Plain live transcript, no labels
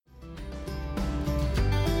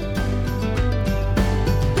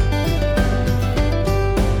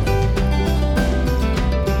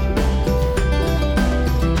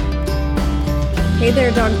Hey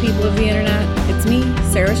there, dog people of the internet. It's me,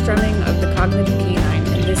 Sarah Strumming of The Cognitive Canine,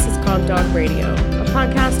 and this is called Dog Radio, a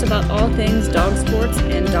podcast about all things dog sports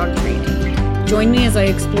and dog training. Join me as I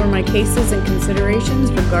explore my cases and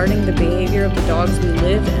considerations regarding the behavior of the dogs we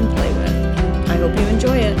live and play with. I hope you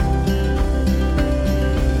enjoy it.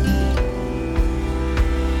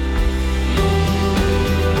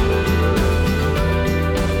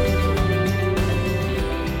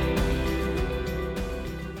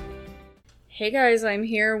 Hey guys, I'm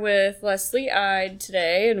here with Leslie Ide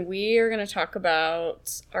today, and we are going to talk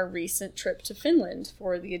about our recent trip to Finland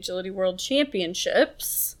for the Agility World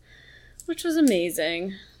Championships, which was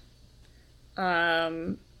amazing.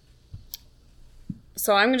 So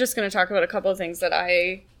I'm just going to talk about a couple of things that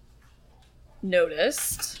I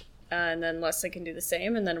noticed, and then Leslie can do the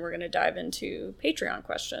same, and then we're going to dive into Patreon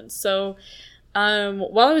questions. So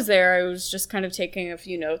while I was there, I was just kind of taking a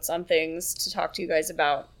few notes on things to talk to you guys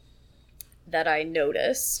about that I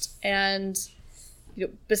noticed, and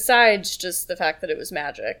besides just the fact that it was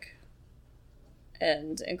magic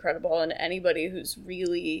and incredible, and anybody who's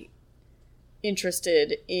really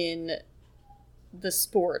interested in the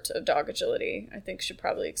sport of dog agility, I think should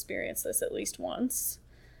probably experience this at least once.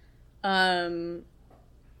 Something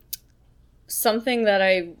that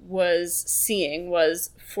I was seeing was,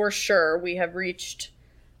 for sure, we have reached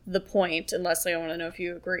the point, and Leslie, I want to know if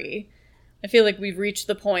you agree, I feel like we've reached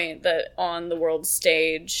the point that on the world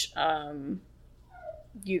stage,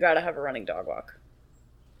 you got to have a running dog walk.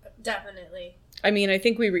 Definitely. I mean, I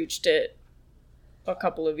think we reached it a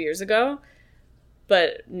couple of years ago,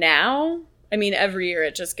 but now, I mean, every year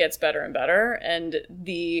it just gets better and better, and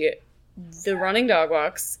the running dog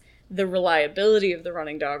walks, the reliability of the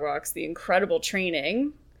running dog walks, the incredible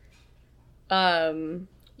training,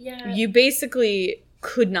 you basically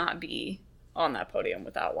could not be on that podium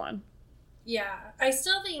without one. Yeah, I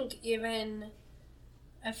still think even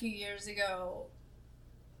a few years ago,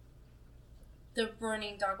 the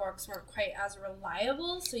running dog walks weren't quite as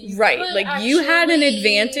reliable. So you you had an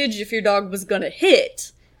advantage if your dog was going to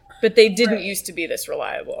hit, but they didn't used to be this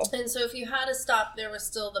reliable. And so if you had to stop, there was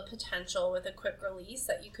still the potential with a quick release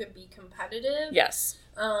that you could be competitive. Yes.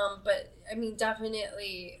 But, I mean,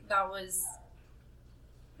 definitely that was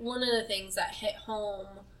one of the things that hit home.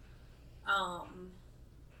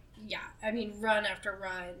 Yeah, I mean, run after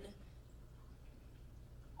run.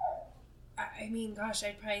 I mean, gosh,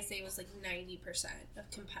 I'd probably say it was like 90% of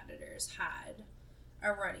competitors had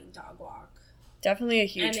a running dog walk. Definitely a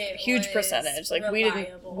huge percentage. Like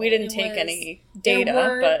reliable. we didn't take any data, there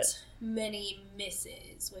weren't but many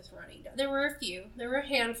misses with running dog. There were a few. There were a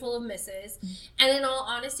handful of misses, and in all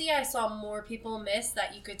honesty, I saw more people miss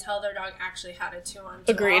that you could tell their dog actually had a 2-on-2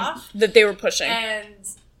 agreed off, that they were pushing and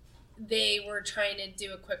they were trying to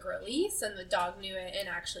do a quick release, and the dog knew it and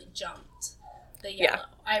actually jumped the yellow. Yeah.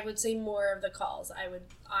 I would say more of the calls. I would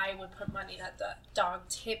put money that the dog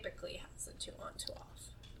typically has a 2-on-2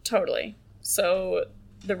 off. Totally. So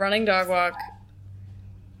the running dog walk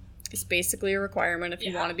is basically a requirement if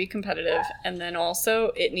you want to be competitive, and then also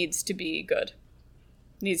it needs to be good.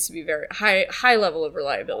 It needs to be very high level of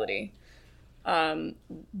reliability,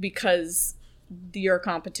 because your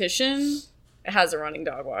competition has a running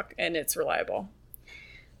dog walk and it's reliable.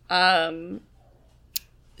 So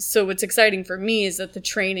what's exciting for me is that the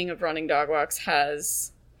training of running dog walks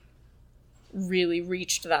has really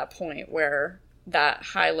reached that point where that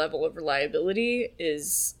high level of reliability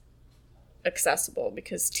is accessible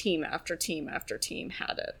because team after team after team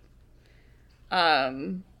had it. I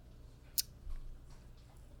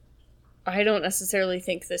don't necessarily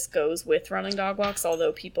think this goes with running dog walks,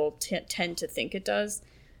 although people tend to think it does.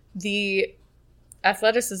 The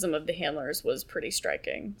athleticism of the handlers was pretty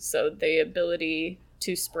striking. So the ability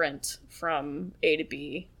to sprint from A to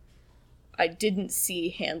B, I didn't see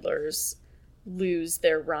handlers lose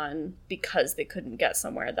their run because they couldn't get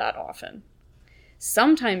somewhere that often.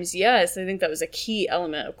 Sometimes, yes, I think that was a key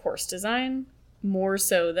element of course design, more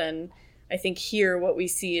so than I think here what we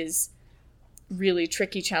see is really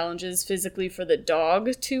tricky challenges physically for the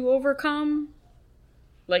dog to overcome.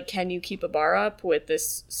 Like, can you keep a bar up with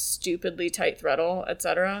this stupidly tight throttle,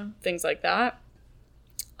 etc., things like that.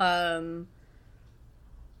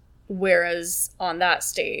 Whereas on that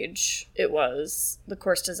stage, the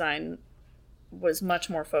course design was much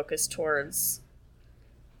more focused towards,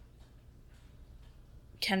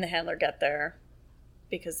 can the handler get there?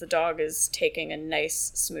 Because the dog is taking a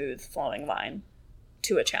nice, smooth, flowing line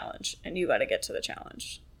to a challenge, and you got to get to the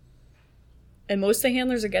challenge. And most of the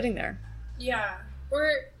handlers are getting there. Yeah. Or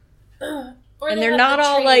and they're not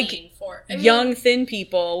all like young, thin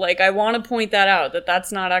people. Like, I want to point that out,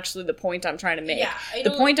 that's not actually the point I'm trying to make. Yeah,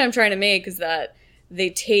 the point I'm trying to make is that they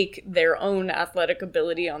take their own athletic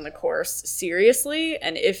ability on the course seriously,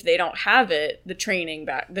 and if they don't have it, the training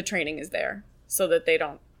is there so that they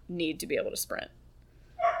don't need to be able to sprint.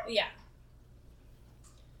 Yeah.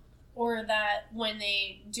 Or that when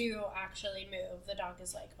they do actually move, the dog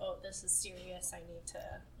is like, oh, this is serious, I need to...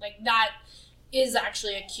 Like, that is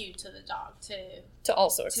actually a cue to the dog to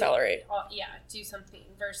also accelerate. Do something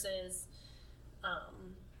versus,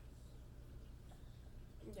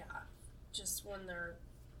 just when they're,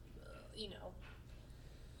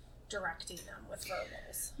 directing them with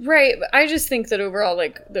verbals. Right, but I just think that overall,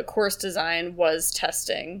 like, the course design was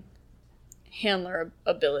testing handler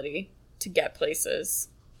ability to get places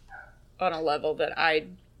on a level that I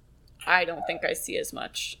don't think I see as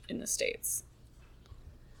much in the States.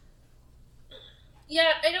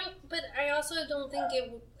 Yeah, but I also don't think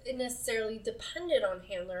it necessarily depended on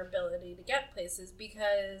handler ability to get places,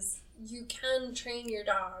 because you can train your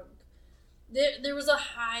dog. There was a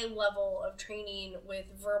high level of training with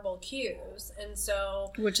verbal cues, and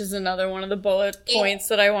so... Which is another one of the bullet points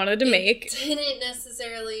that I wanted to make. Didn't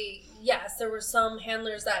necessarily... Yes, there were some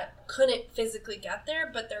handlers that couldn't physically get there,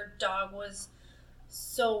 but their dog was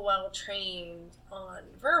so well trained on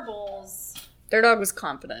verbals. Their dog was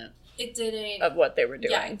confident. It didn't... Of what they were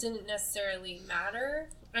doing. Yeah, it didn't necessarily matter.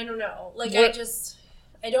 I don't know. Like, I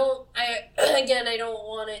don't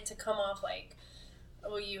want it to come off like,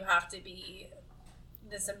 oh, you have to be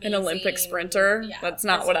this amazing... An Olympic sprinter? Yeah, that's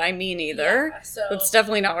not what I mean either. Yeah, so that's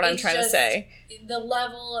definitely not what I'm trying to say. The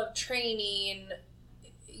level of training,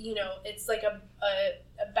 it's like a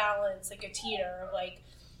balance, like a teeter of like,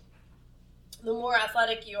 the more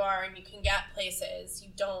athletic you are and you can get places, you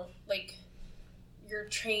don't, like, your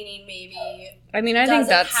training maybe I think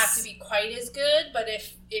that's... have to be quite as good, but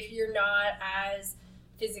if you're not as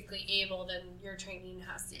physically able, then your training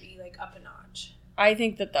has to be, like, up a notch. I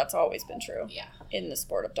think that that's always been true. Yeah. In the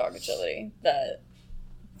sport of dog agility, that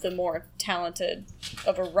the more talented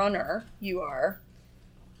of a runner you are,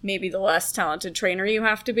 maybe the less talented trainer you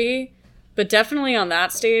have to be. But definitely on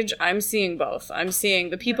that stage, I'm seeing both. I'm seeing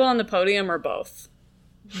the people on the podium are both.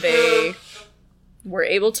 They were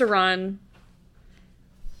able to run.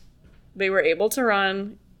 They were able to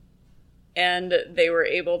run, and they were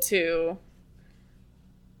able to...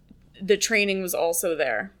 The training was also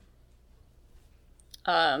there.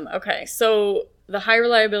 Okay, so the high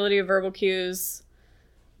reliability of verbal cues,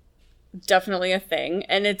 definitely a thing.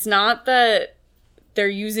 And it's not that they're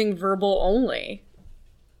using verbal only.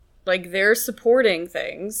 Like, they're supporting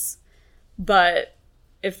things, but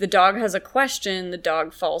if the dog has a question, the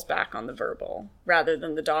dog falls back on the verbal rather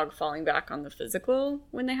than the dog falling back on the physical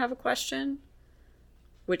when they have a question,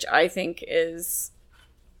 which I think is,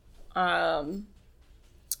 I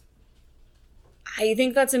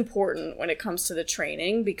think that's important when it comes to the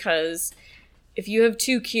training, because if you have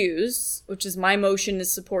two cues, which is my motion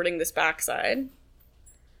is supporting this backside,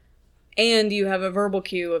 and you have a verbal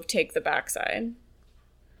cue of take the backside,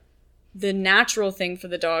 the natural thing for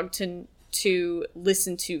the dog to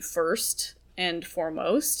listen to first and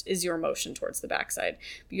foremost is your motion towards the backside.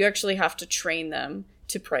 But you actually have to train them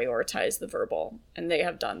to prioritize the verbal, and they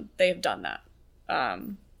have done that.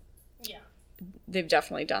 Yeah. They've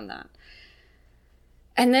definitely done that.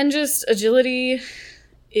 And then just agility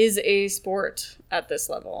is a sport at this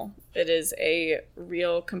level. It is a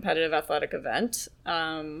real competitive athletic event,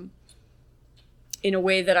 in a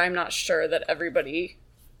way that I'm not sure that everybody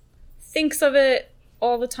thinks of it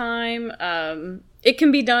all the time. It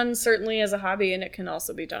can be done certainly as a hobby, and it can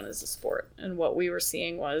also be done as a sport. And what we were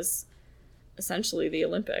seeing was essentially the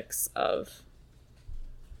Olympics of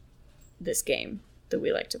this game that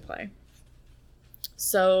we like to play.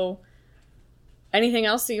 So, anything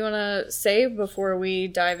else that you want to say before we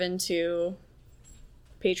dive into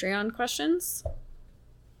Patreon questions?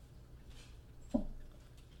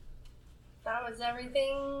 That was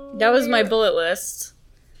everything. That was my bullet list.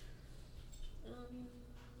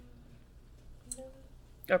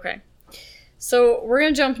 Okay. So we're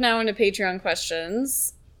going to jump now into Patreon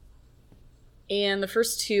questions. And the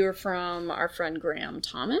first two are from our friend Graham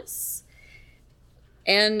Thomas.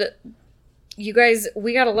 And you guys,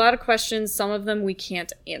 we got a lot of questions. Some of them we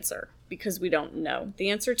can't answer because we don't know the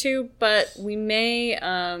answer to, but we may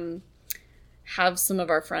have some of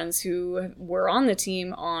our friends who were on the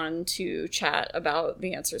team on to chat about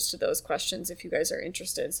the answers to those questions if you guys are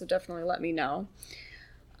interested. So definitely let me know.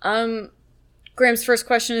 Graham's first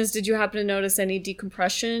question is, did you happen to notice any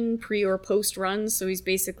decompression pre or post runs? So he's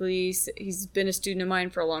been a student of mine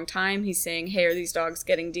for a long time. He's saying, hey, are these dogs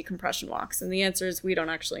getting decompression walks? And the answer is we don't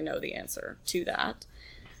actually know the answer to that.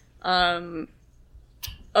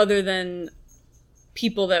 Other than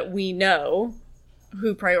people that we know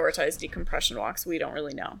who prioritize decompression walks. We don't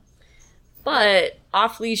really know. But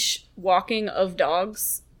off-leash walking of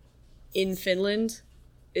dogs in Finland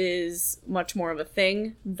is much more of a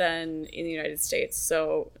thing than in the United States.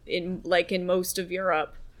 So in most of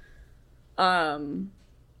Europe,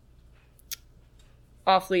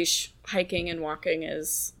 off-leash hiking and walking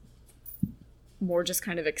is more just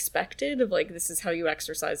kind of expected of like, this is how you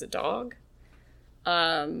exercise a dog.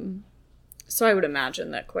 So I would imagine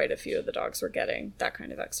that quite a few of the dogs were getting that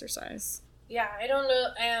kind of exercise. Yeah, I don't know.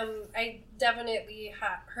 I definitely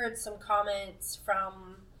heard some comments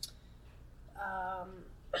from,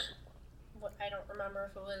 what I don't remember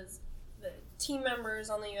if it was the team members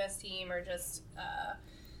on the U.S. team or just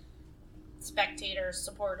spectators,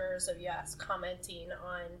 supporters of U.S. commenting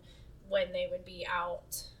on when they would be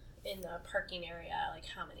out in the parking area, like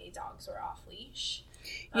how many dogs were off leash.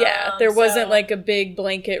 Yeah, there wasn't like a big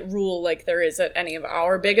blanket rule like there is at any of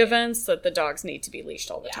our big events that the dogs need to be leashed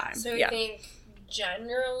all the time. So I think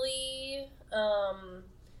generally,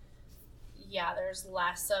 there's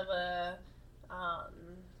less of a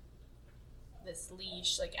this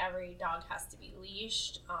leash, like every dog has to be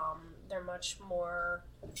leashed. They're much more,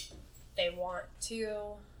 they want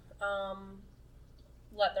to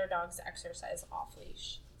let their dogs exercise off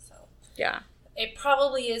leash. So yeah. It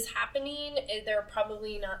probably is happening. They're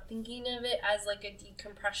probably not thinking of it as like a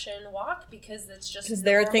decompression walk because it's just because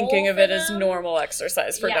they're thinking of it as normal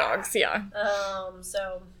exercise for dogs. Yeah.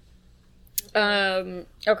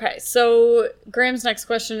 Okay. So Graham's next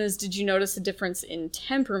question is: did you notice a difference in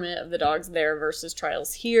temperament of the dogs there versus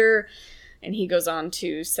trials here? And he goes on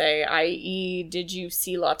to say, i.e., did you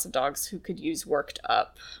see lots of dogs who could use Worked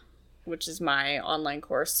Up, which is my online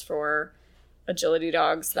course for agility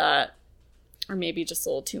dogs that or maybe just a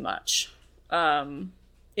little too much, in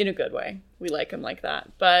a good way. We like them like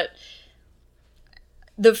that. But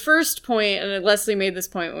the first point, and Leslie made this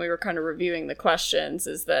point when we were kind of reviewing the questions,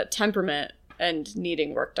 is that temperament and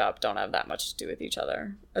needing Worked Up don't have that much to do with each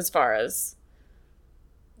other as far as...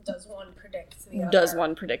 Does one predict the other? Does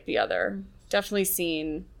one predict the other? Definitely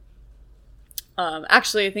seen...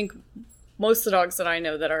 actually, I think most of the dogs that I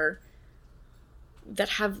know that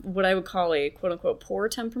have what I would call a quote-unquote poor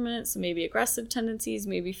temperament, so maybe aggressive tendencies,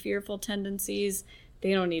 maybe fearful tendencies,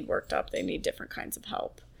 they don't need Worked Up. They need different kinds of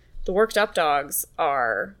help. The Worked Up dogs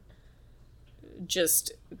are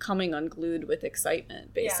just coming unglued with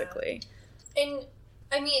excitement, basically. Yeah. And,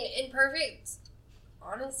 I mean, in perfect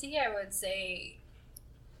honesty, I would say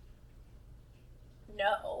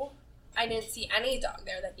no. I didn't see any dog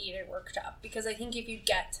there that needed Worked Up, because I think if you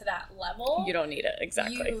get to that level... You don't need it,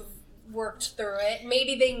 exactly. Worked through it.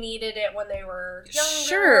 Maybe they needed it when they were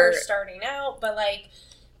younger or starting out, but like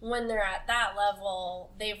when they're at that level,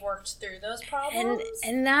 they've worked through those problems.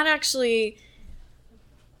 And that actually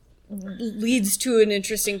leads to an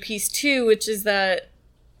interesting piece too, which is that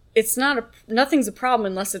it's nothing's a problem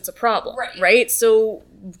unless it's a problem, right? So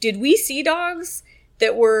did we see dogs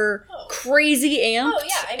that were crazy amped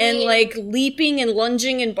and like leaping and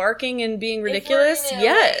lunging and barking and being ridiculous?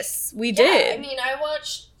 Yes, we did. I mean, I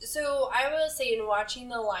will say in watching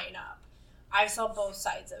the lineup, I saw both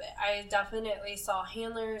sides of it. I definitely saw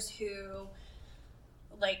handlers who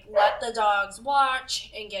like let the dogs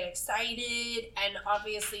watch and get excited and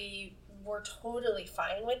obviously were totally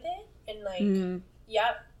fine with it and like,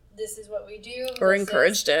 yep, this is what we do. Or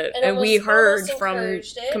encouraged it. And we heard from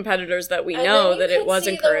competitors that we know that it was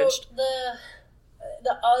encouraged.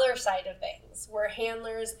 The other side of things were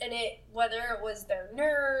handlers, and whether it was their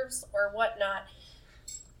nerves or whatnot,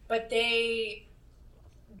 but they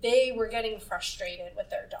were getting frustrated with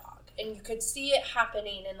their dog. And you could see it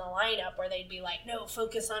happening in the lineup where they'd be like, no,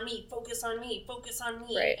 focus on me, focus on me, focus on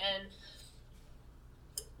me. Right.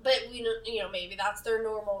 But maybe that's their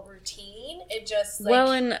normal routine. It just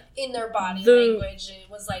in their body language, it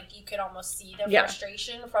was like you could almost see the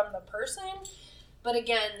frustration from the person. But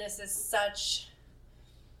again, this is such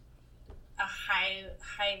a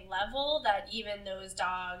high level that even those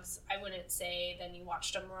dogs, I wouldn't say then you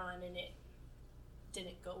watched them run and it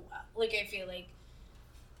didn't go well. Like I feel like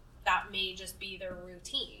that may just be their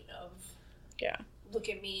routine of look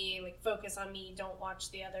at me, like focus on me, don't watch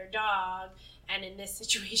the other dog. And in this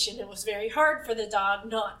situation, it was very hard for the dog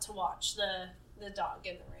not to watch the dog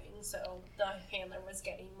in the ring. So the handler was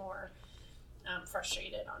getting more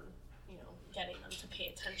frustrated on, getting them to pay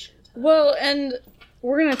attention to them. Well, and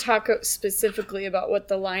we're going to talk specifically about what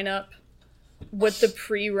the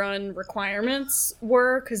pre-run requirements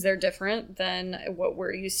were, because they're different than what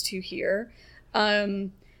we're used to here.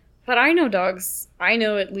 But I know dogs, I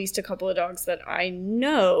know at least a couple of dogs that I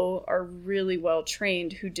know are really well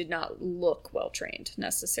trained who did not look well trained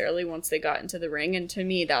necessarily once they got into the ring. And to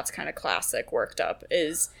me, that's kind of classic worked up,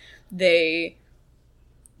 is they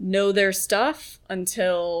know their stuff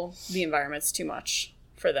until the environment's too much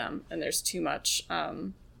for them and there's too much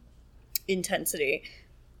intensity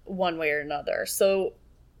one way or another. So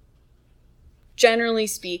generally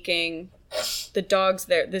speaking, the dogs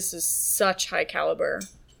there, this is such high caliber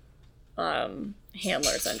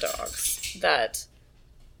handlers and dogs that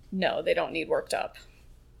no, they don't need worked up.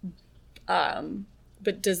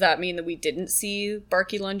 But does that mean that we didn't see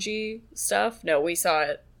barky lungy stuff? No, we saw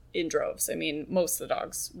it in droves. I mean, most of the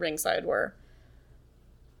dogs ringside were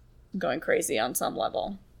going crazy on some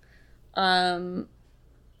level. So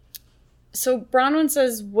Bronwyn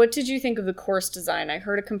says, what did you think of the course design? I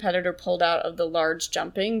heard a competitor pulled out of the large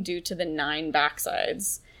jumping due to the 9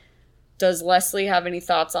 backsides. Does Leslie have any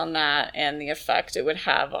thoughts on that and the effect it would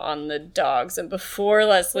have on the dogs? And before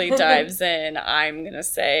Leslie dives in, I'm going to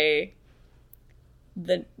say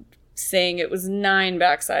that saying it was 9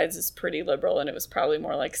 backsides is pretty liberal, and it was probably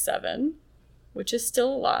more like 7, which is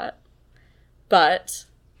still a lot. But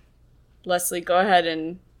Leslie, go ahead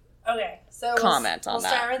and comment on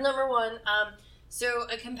that. We'll start with number 1. So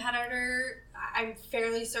a competitor, I'm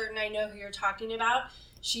fairly certain I know who you're talking about.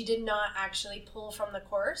 She did not actually pull from the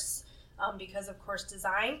course because of course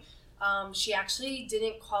design. She actually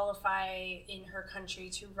didn't qualify in her country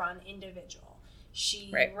to run individual.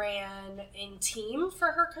 She ran in team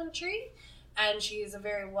for her country, and she is a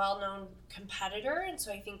very well-known competitor, and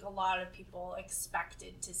so I think a lot of people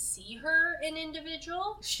expected to see her in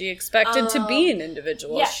individual. She expected to be an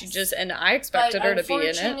individual. Yes. And I expected her to be in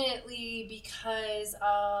it. Unfortunately, because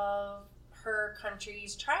of her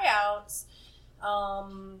country's tryouts,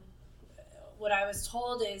 what I was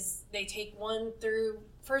told is they take 1st through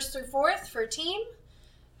 4th for team,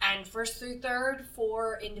 and 1st through 3rd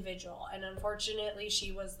for individual. And unfortunately,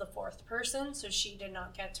 she was the 4th person, so she did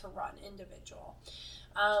not get to run individual.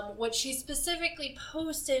 What she specifically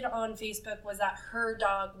posted on Facebook was that her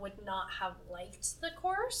dog would not have liked the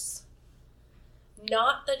course.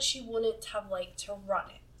 Not that she wouldn't have liked to run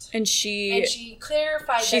it. And she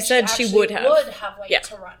clarified she that said she would have liked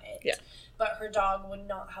to run it. Yeah. But her dog would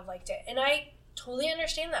not have liked it. And I totally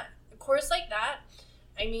understand that. A course like that,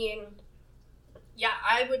 I mean, yeah,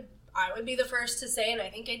 I would be the first to say, and I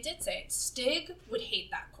think I did say it, Stig would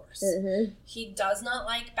hate that course. Mm-hmm. He does not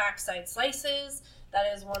like backside slices. That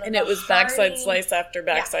is one of and it was backside slice after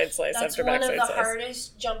backside slice after backside slice. That's one of the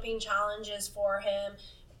hardest jumping challenges for him,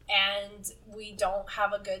 and we don't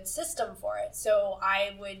have a good system for it. So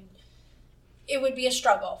it would be a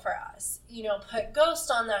struggle for us. You know, put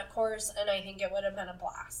Ghost on that course, and I think it would have been a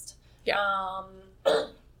blast. Yeah.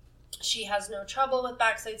 She has no trouble with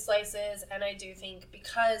backside slices, and I do think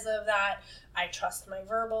because of that, I trust my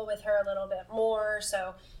verbal with her a little bit more,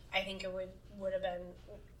 so I think it would have been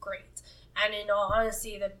great. And in all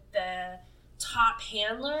honesty, the top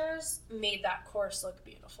handlers made that course look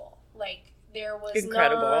beautiful. Like, there was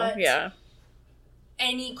incredible, not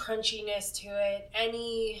any crunchiness to it,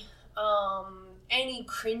 any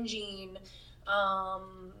cringing,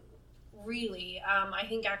 really. I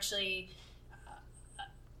think actually...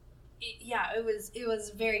 it was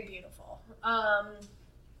very beautiful.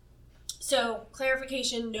 So,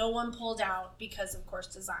 clarification, no one pulled out because of course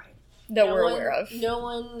design. We're aware of. No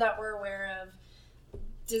one that we're aware of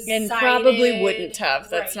decided... And probably wouldn't have.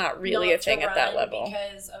 That's not really a thing at that level.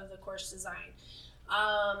 Because of the course design.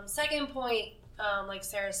 Second point, like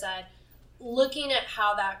Sarah said, looking at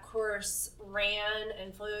how that course ran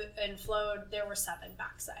and flowed, there were 7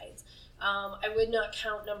 backsides. I would not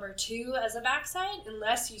count number 2 as a backside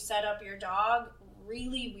unless you set up your dog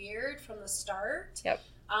really weird from the start. Yep.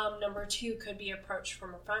 Number 2 could be approached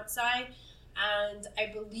from a front side. And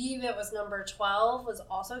I believe it was number 12 was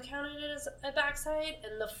also counted as a backside.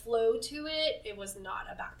 And the flow to it was not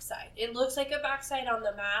a backside. It looks like a backside on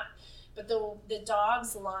the map, but the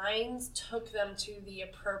dog's lines took them to the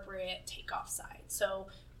appropriate takeoff side. So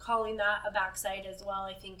calling that a backside as well,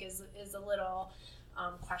 I think is a little...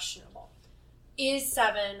 questionable. Is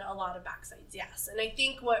 7 a lot of backsides? Yes. And I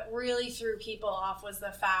think what really threw people off was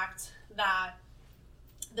the fact that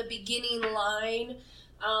the beginning line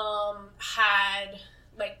had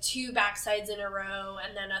like 2 backsides in a row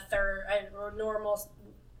and then a third, a normal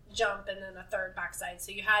jump and then a third backside.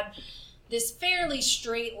 So you had this fairly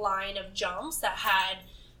straight line of jumps that had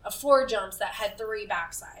 4 jumps that had 3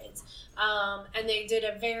 backsides. And they did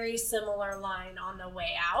a very similar line on the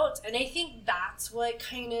way out. And I think that's what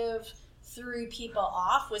kind of threw people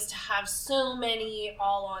off, was to have so many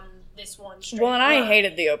all on this one straight Well, and run. I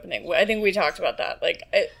hated the opening. I think we talked about that. Like,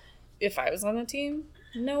 if I was on the team,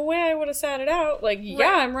 no way I would have sat it out. Like,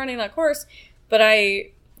 yeah, I'm running that course, but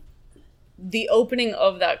the opening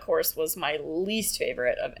of that course was my least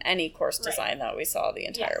favorite of any course design that we saw the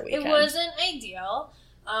entire weekend. It wasn't ideal,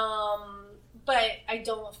 but I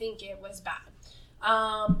don't think it was bad.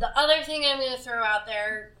 The other thing I'm going to throw out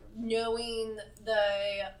there, knowing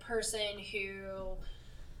the person who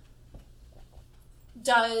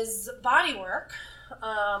does body work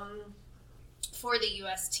for the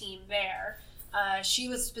U.S. team there, she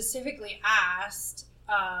was specifically asked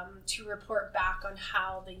to report back on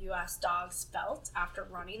how the U.S. dogs felt after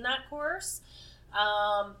running that course.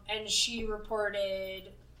 And she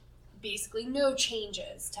reported basically no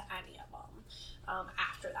changes to any of them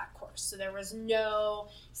after that course. So there was no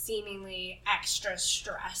seemingly extra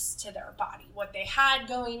stress to their body. What they had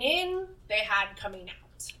going in, they had coming out.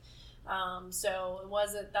 So it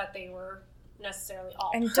wasn't that they were necessarily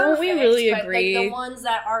all and perfect, don't we really agree? Like the ones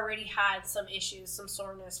that already had some issues, some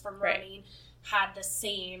soreness from running, had the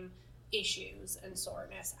same issues and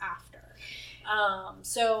soreness after.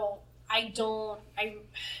 So at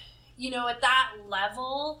that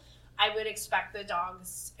level, I would expect the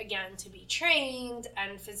dogs, again, to be trained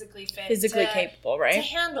and physically fit. Physically capable, right? To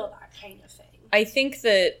handle that kind of thing. I think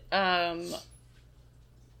that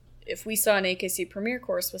if we saw an AKC Premier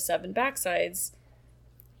course with 7 backsides,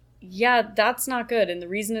 yeah, that's not good. And the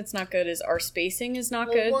reason it's not good is our spacing is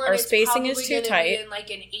not good. Our spacing is too tight. Be in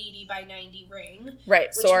like an 80 by 90 ring.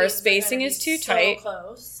 Right. So our spacing is too tight.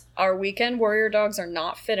 Close. Our weekend warrior dogs are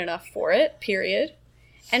not fit enough for it, period.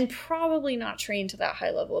 And probably not trained to that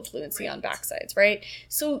high level of fluency on backsides, right?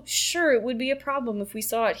 So sure, it would be a problem if we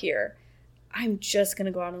saw it here. I'm just going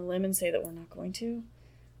to go out on a limb and say that we're not going to.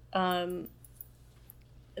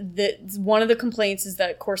 One of the complaints is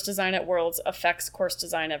that course design at Worlds affects course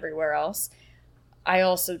design everywhere else. I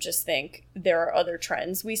also just think there are other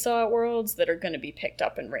trends we saw at Worlds that are going to be picked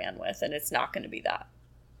up and ran with, and it's not going to be that.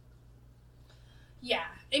 Yeah.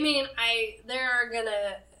 I mean, there are going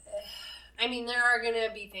to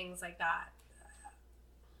be things like that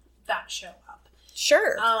that show up.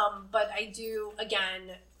 Sure. But I do,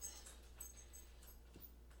 again,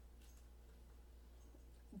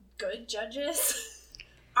 good judges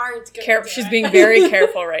aren't good. She's being very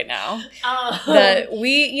careful right now. That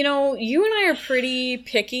you and I are pretty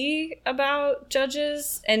picky about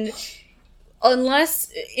judges, and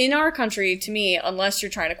unless, in our country, to me, unless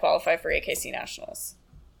you're trying to qualify for AKC Nationals,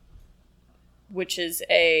 which is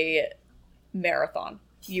a marathon.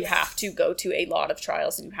 You have to go to a lot of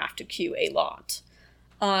trials and you have to queue a lot.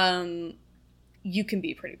 You can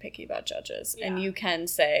be pretty picky about judges. Yeah. And you can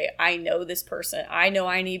say, I know this person. I know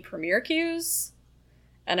I need premier queues.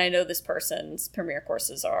 And I know this person's premier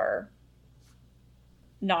courses are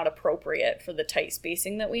not appropriate for the tight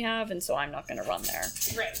spacing that we have. And so I'm not going to run there.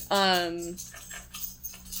 Right.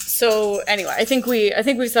 So anyway, I think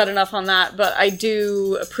we've said enough on that, but I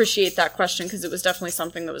do appreciate that question because it was definitely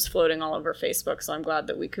something that was floating all over Facebook, so I'm glad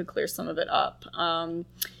that we could clear some of it up. All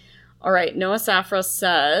right, Noah Safra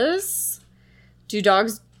says, do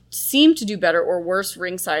dogs seem to do better or worse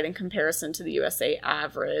ringside in comparison to the USA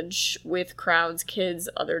average with crowds, kids,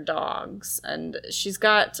 other dogs? And she's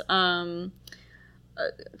got kind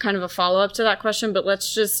of a follow-up to that question, but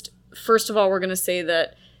let's just, first of all, we're going to say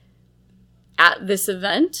that at this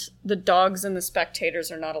event, the dogs and the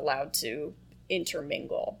spectators are not allowed to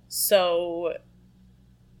intermingle. So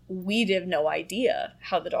we have no idea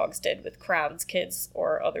how the dogs did with crowds, kids,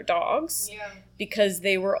 or other dogs. Yeah. Because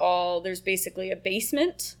they were all, there's basically a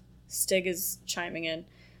basement. Stig is chiming in.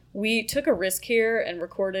 We took a risk here and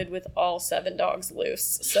recorded with all 7 dogs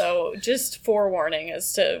loose. So just forewarning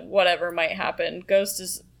as to whatever might happen.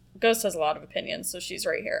 Ghost has a lot of opinions, so she's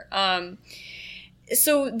right here.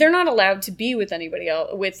 So they're not allowed to be with anybody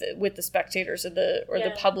else, with the spectators or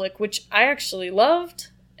the public, which I actually loved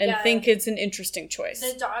and think it's an interesting choice.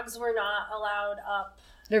 The dogs were not allowed up.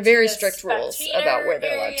 They're very strict rules about where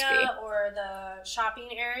they're allowed to be. Or the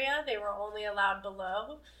shopping area, they were only allowed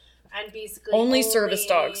below, and basically only service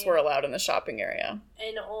dogs were allowed in the shopping area,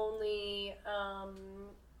 and only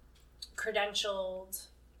credentialed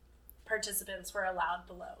participants were allowed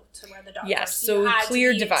below to where the dogs were. Yes, so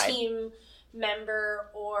clear divide. Team member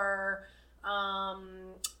or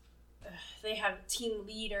they have team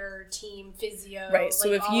leader, team physio. Right.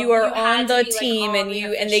 So if you are on the team and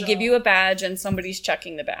they give you a badge and somebody's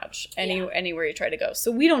checking the badge anywhere you try to go.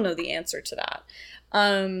 So we don't know the answer to that.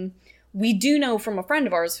 We do know from a friend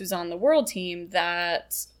of ours who's on the world team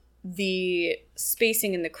that the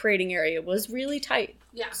spacing in the crating area was really tight.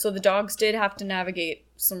 Yeah. So the dogs did have to navigate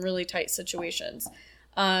some really tight situations.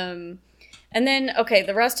 And then, okay,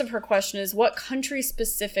 the rest of her question is, what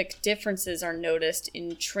country-specific differences are noticed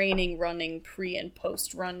in training, running, pre- and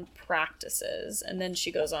post-run practices? And then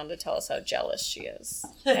she goes on to tell us how jealous she is,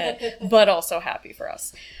 but also happy for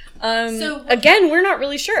us. Again, we're not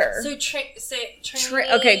really sure. So,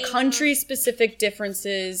 training... Okay, country-specific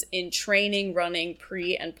differences in training, running,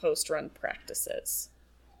 pre- and post-run practices.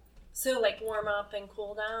 So, like, warm up and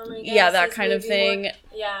cool down, I guess? Yeah, that kind of thing.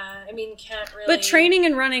 Yeah, I mean, can't really... But training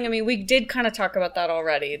and running, I mean, we did kind of talk about that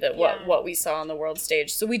already, that what we saw on the world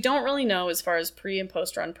stage. So we don't really know as far as pre- and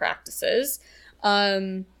post-run practices.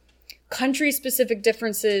 Country-specific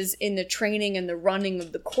differences in the training and the running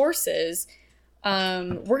of the courses.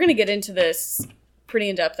 We're going to get into this pretty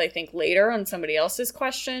in-depth, I think, later on somebody else's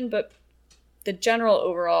question. But the general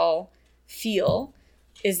overall feel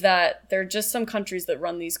is that there are just some countries that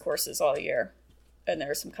run these courses all year, and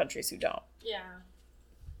there are some countries who don't. Yeah.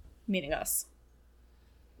 Meaning us.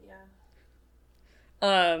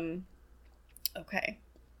 Yeah. Okay.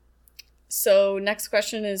 So next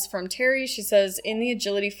question is from Terry. She says, in the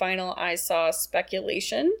agility final, I saw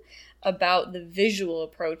speculation about the visual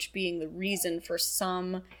approach being the reason for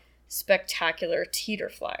some spectacular teeter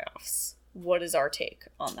fly-offs. What is our take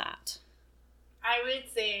on that? I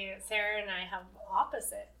would say Sarah and I have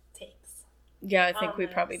opposite takes. Yeah, I think we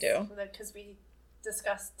probably do. Because we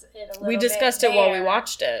discussed it a little bit. We discussed it while we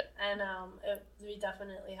watched it. And we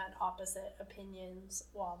definitely had opposite opinions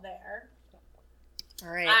while there. All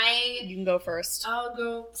right. You can go first. I'll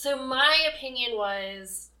go. So my opinion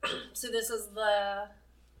was, so this is the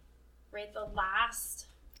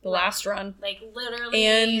last run. Like literally.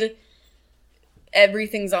 And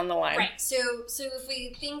everything's on the line. Right. So if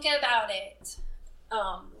we think about it,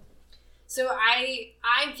 so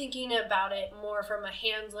I'm thinking about it more from a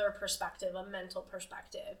handler perspective, a mental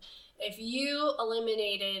perspective. If you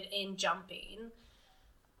eliminated in jumping,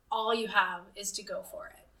 all you have is to go for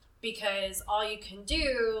it, because all you can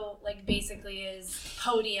do, like, basically is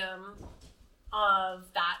podium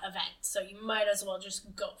of that event. So you might as well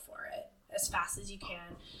just go for it as fast as you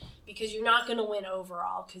can, because you're not going to win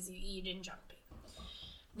overall because you didn't jumping.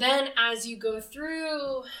 Then as you go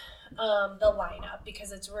through the lineup,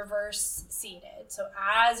 because it's reverse seated, so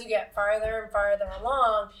as you get farther and farther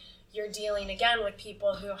along, you're dealing again with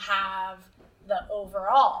people who have the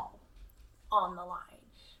overall on the line.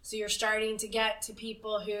 So you're starting to get to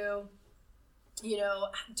people who, you know,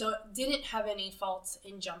 didn't have any faults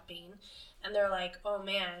in jumping, and they're like, oh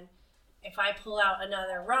man, if I pull out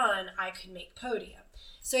another run, I could make podium.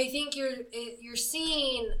 So I think you're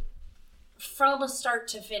seeing from a start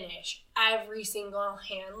to finish, every single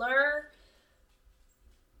handler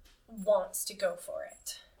wants to go for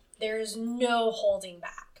it. There's no holding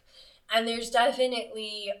back. And there's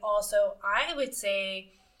definitely also, I would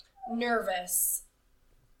say, nervous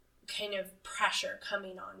kind of pressure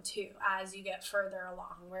coming on too as you get further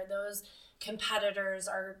along, where those competitors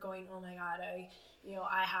are going, oh my God, I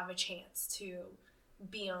have a chance to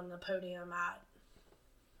be on the podium at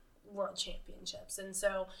World Championships. And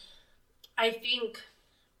so I think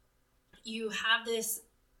you have this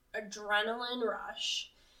adrenaline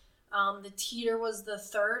rush. The teeter was the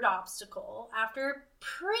third obstacle after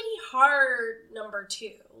pretty hard number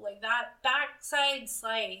 2. Like that backside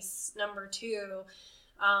slice number 2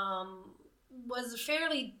 was a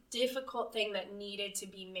fairly difficult thing that needed to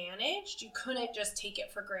be managed. You couldn't just take it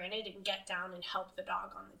for granted and get down and help the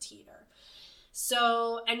dog on the teeter.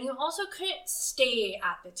 So, and you also couldn't stay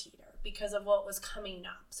at the teeter because of what was coming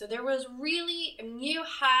up. So there was really, you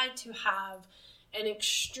had to have an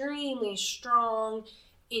extremely strong,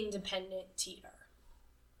 independent teeter.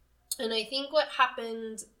 And I think what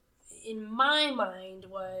happened in my mind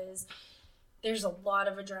was there's a lot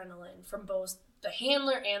of adrenaline from both the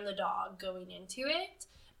handler and the dog going into it.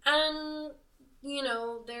 And, you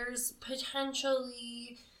know, there's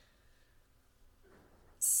potentially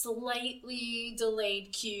slightly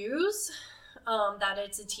delayed cues that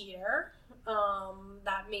it's a teeter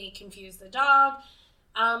that may confuse the dog,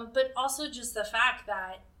 but also just the fact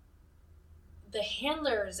that the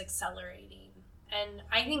handler is accelerating, and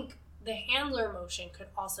I think the handler motion could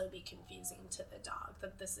also be confusing to the dog,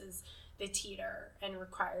 that this is the teeter and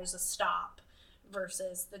requires a stop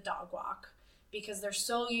versus the dog walk, because they're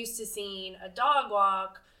so used to seeing a dog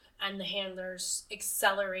walk and the handlers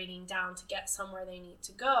accelerating down to get somewhere they need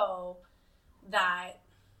to go, that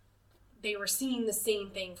they were seeing the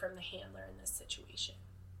same thing from the handler in this situation.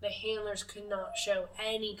 The handlers could not show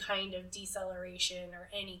any kind of deceleration or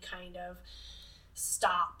any kind of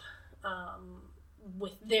stop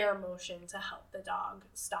with their motion to help the dog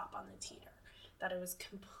stop on the teeter. That it was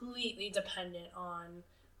completely dependent on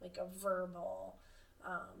like a verbal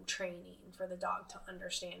training for the dog to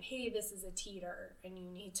understand, hey, this is a teeter and you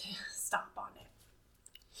need to stop on it.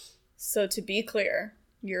 So to be clear,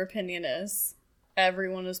 your opinion is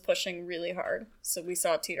everyone was pushing really hard, so we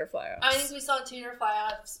saw teeter fly-offs. I think we saw teeter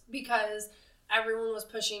fly-offs because everyone was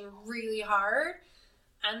pushing really hard,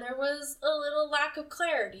 and there was a little lack of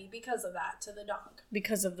clarity because of that to the dog.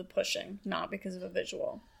 Because of the pushing, not because of a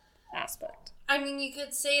visual aspect. I mean, you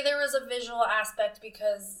could say there was a visual aspect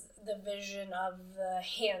because the vision of the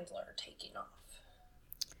handler taking off.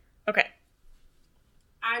 Okay.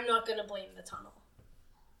 I'm not going to blame the tunnel.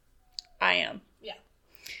 I am. Yeah.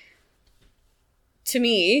 To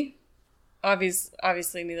me,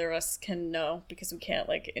 obviously neither of us can know because we can't,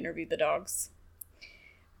 like, interview the dogs.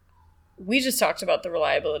 We just talked about the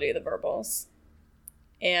reliability of the verbals.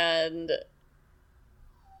 And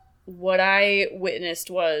what I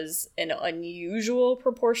witnessed was an unusual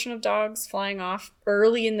proportion of dogs flying off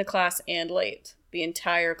early in the class and late. The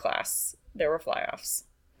entire class, there were fly-offs.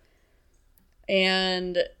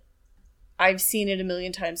 And I've seen it a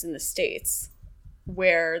million times in the States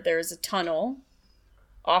where there's a tunnel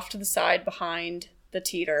off to the side behind the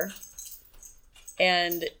teeter.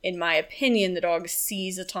 And in my opinion, the dog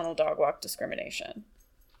sees a tunnel dog walk discrimination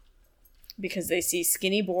because they see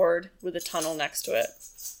skinny board with a tunnel next to it.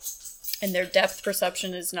 And their depth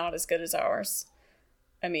perception is not as good as ours.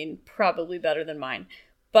 I mean, probably better than mine.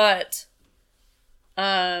 But,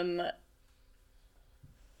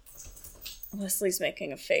 Leslie's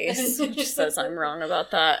making a face, which says I'm wrong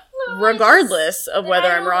about that. No, regardless of whether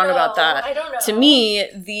I'm wrong about that. I don't know. To me,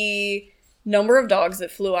 the number of dogs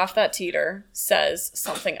that flew off that teeter says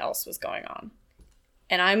something else was going on.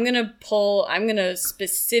 And I'm going to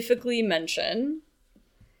specifically mention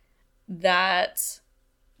that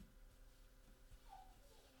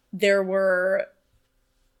there were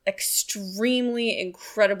extremely,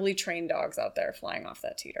 incredibly trained dogs out there flying off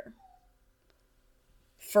that teeter.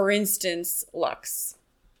 For instance, Lux.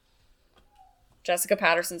 Jessica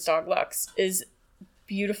Patterson's dog, Lux, is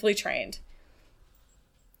beautifully trained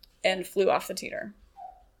and flew off the teeter.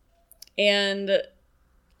 And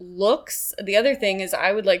the other thing is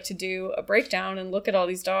I would like to do a breakdown and look at all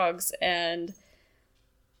these dogs and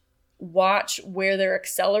watch where they're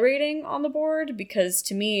accelerating on the board, because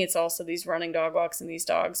to me it's also these running dog walks and these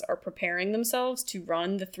dogs are preparing themselves to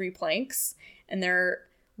run the 3 planks. And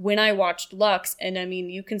when I watched Lux, and I mean,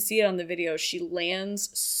 you can see it on the video, she lands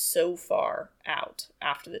so far out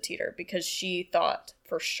after the teeter because she thought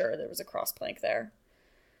for sure there was a cross plank there.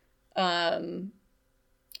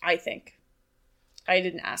 I think. I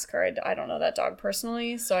didn't ask her. I don't know that dog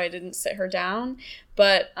personally, so I didn't sit her down.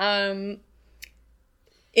 But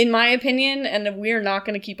in my opinion, and we're not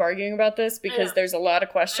going to keep arguing about this because there's a lot of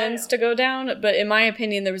questions to go down, but in my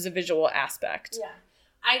opinion, there was a visual aspect. Yeah.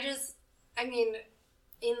 I mean,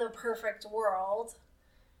 in the perfect world,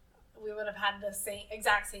 we would have had the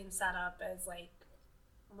exact same setup as, like,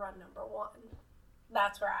 run number 1.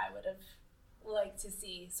 That's where I would have liked to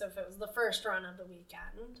see. So if it was the first run of the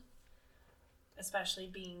weekend, especially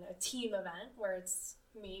being a team event where it's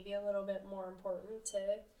maybe a little bit more important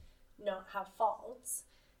to not have faults,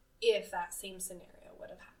 if that same scenario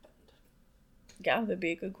would have happened. Yeah, that'd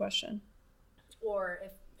be a good question. Or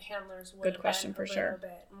if handlers would have been a little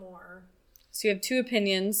bit more. So you have 2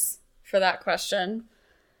 opinions for that question.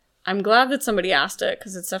 I'm glad that somebody asked it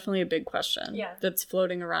because it's definitely a big question that's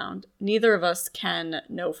floating around. Neither of us can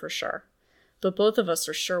know for sure, but both of us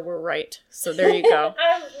are sure we're right. So there you go.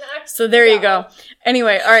 You go.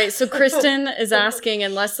 Anyway, all right. So Kristen is asking,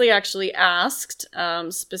 and Leslie actually asked,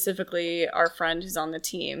 specifically our friend who's on the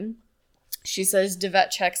team. She says, do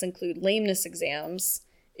vet checks include lameness exams?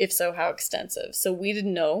 If so, how extensive? So we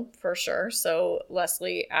didn't know for sure. So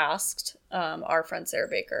Leslie asked our friend Sarah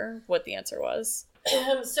Baker what the answer was.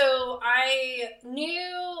 So I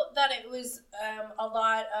knew that it was a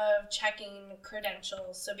lot of checking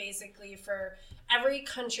credentials. So basically for every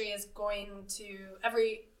country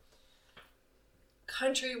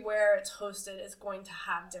where it's hosted is going to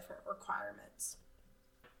have different requirements.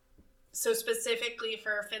 So specifically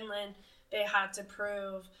for Finland, they had to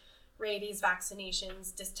prove rabies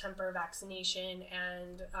vaccinations, distemper vaccination,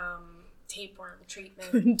 and tapeworm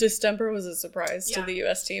treatment. Distemper was a surprise to the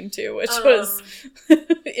U.S. team too, which was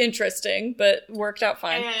interesting, but worked out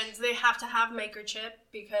fine. And they have to have microchip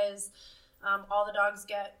because all the dogs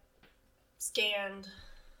get scanned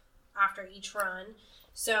after each run.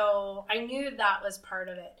 So I knew that was part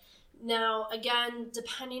of it. Now, again,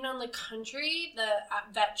 depending on the country, the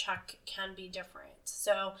vet check can be different.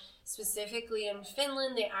 So specifically in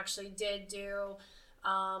Finland, they actually did do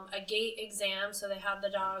a gait exam. So they had the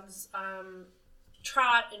dogs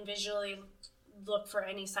trot and visually look for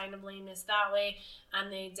any sign of lameness that way,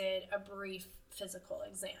 and they did a brief physical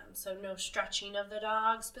exam. So no stretching of the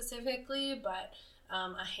dog specifically, but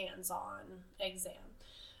a hands-on exam.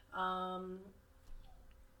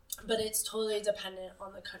 But it's totally dependent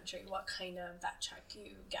on the country, what kind of vet check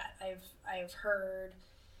you get. I've heard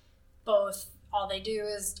both all they do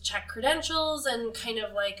is check credentials and kind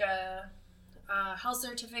of like a health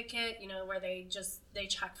certificate, you know, where they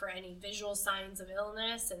check for any visual signs of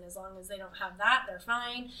illness, and as long as they don't have that, they're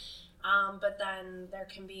fine. But then there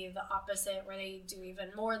can be the opposite, where they do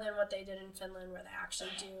even more than what they did in Finland, where they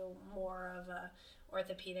actually do more of a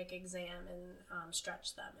orthopedic exam and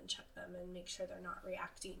stretch them and check them and make sure they're not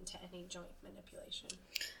reacting to any joint manipulation.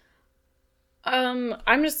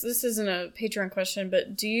 This isn't a Patreon question,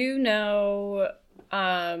 but do you know,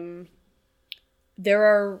 there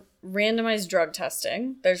are randomized drug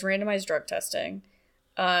testing. There's randomized drug testing,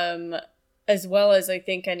 as well as I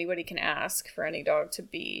think anybody can ask for any dog to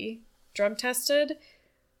be drug tested.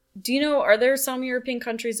 Do you know, are there some European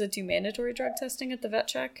countries that do mandatory drug testing at the vet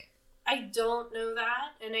check? I don't know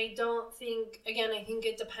that, and I don't think, again, I think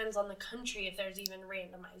it depends on the country if there's even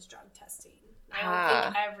randomized drug testing. I don't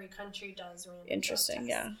think every country does randomized Interesting, drug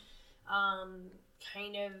tests. Yeah.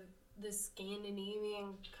 Kind of the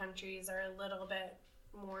Scandinavian countries are a little bit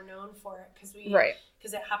more known for it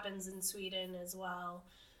because it happens in Sweden as well.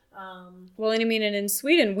 Well, and I mean, and in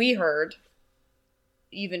Sweden, we heard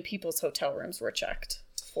even people's hotel rooms were checked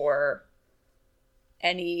for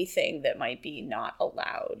anything that might be not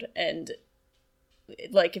allowed. And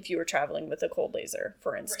like if you were traveling with a cold laser,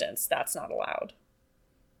 for instance, that's not allowed.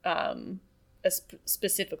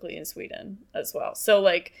 Specifically in Sweden as well. So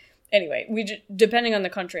like, anyway, depending on the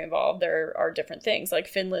country involved, there are different things. Like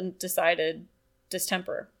Finland decided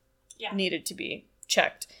distemper needed to be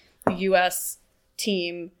checked. The U.S.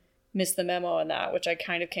 team missed the memo on that, which I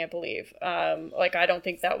kind of can't believe. Like, I don't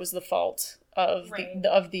think that was the fault of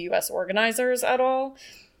the U.S. organizers at all.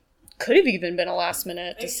 Could have even been a last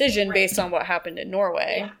minute decision based on what happened in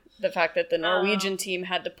Norway. Yeah. The fact that the Norwegian team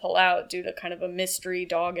had to pull out due to kind of a mystery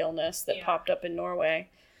dog illness that popped up in Norway.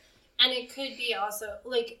 And it could be also,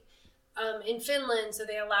 like, in Finland, so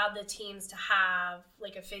they allowed the teams to have,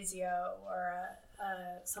 like, a physio or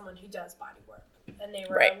someone who does body work. And they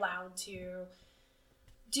were allowed to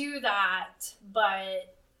do that,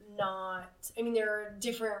 but not, I mean, there are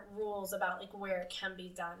different rules about, like, where it can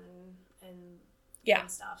be done and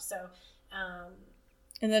stuff. So,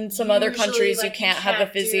 and then some other countries, like, you can't have a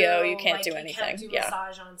physio, you can't do anything. You can't do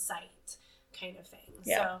massage on site kind of thing.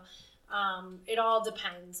 Yeah. So, it all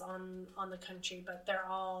depends on the country, but they're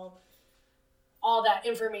all that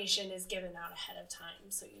information is given out ahead of time,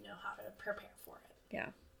 so you know how to prepare for it. Yeah.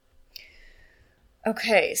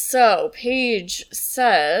 Okay, so Paige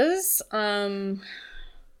says, and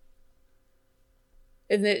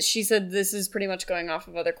that she said this is pretty much going off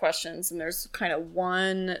of other questions, and there's kind of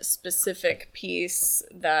one specific piece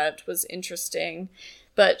that was interesting.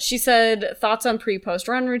 But she said thoughts on pre-post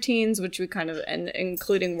run routines, which we kind of, and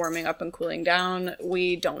including warming up and cooling down,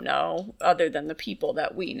 we don't know other than the people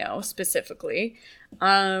that we know specifically.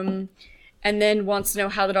 And then wants to know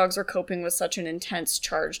how the dogs are coping with such an intense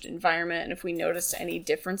charged environment, and if we noticed any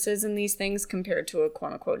differences in these things compared to a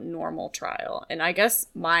quote unquote normal trial. And I guess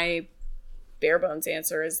my bare bones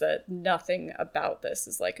answer is that nothing about this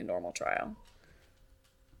is like a normal trial.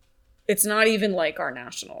 It's not even like our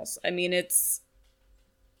nationals. I mean, it's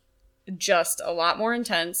just a lot more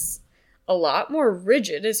intense, a lot more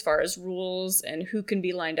rigid as far as rules and who can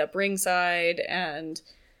be lined up ringside and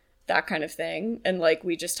that kind of thing. And like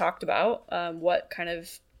we just talked about, what kind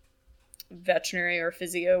of veterinary or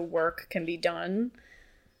physio work can be done.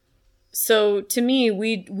 So to me,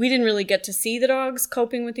 we didn't really get to see the dogs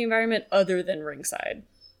coping with the environment other than ringside.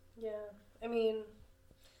 Yeah, I mean,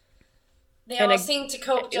 they all seem to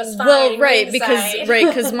cope just fine. Well, right,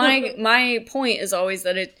 because my point is always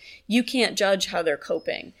that you can't judge how they're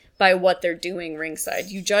coping by what they're doing ringside.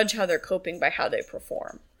 You judge how they're coping by how they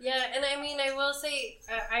perform. Yeah, and I mean, I will say,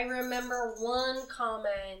 I remember one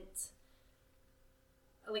comment,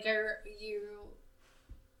 like you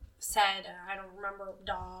said, I don't remember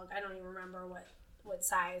dog, I don't even remember what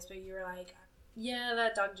size, but you were like, yeah,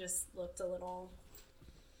 that dog just looked a little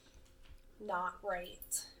not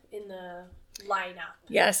right in the lineup.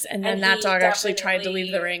 Yes, and then that dog actually tried to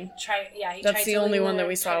leave the ring. That's the only one that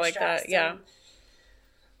we saw like that, yeah.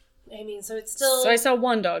 I mean, so it's still... So I saw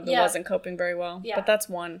one dog that wasn't coping very well, but that's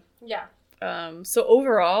one. Yeah. So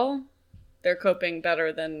overall, they're coping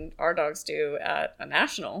better than our dogs do at a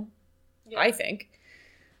national, I think.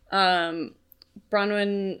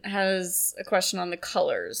 Bronwyn has a question on the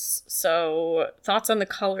colors. So, thoughts on the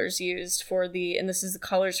colors used for and this is the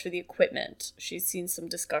colors for the equipment. She's seen some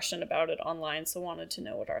discussion about it online, so wanted to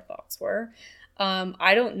know what our thoughts were.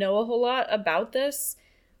 I don't know a whole lot about this.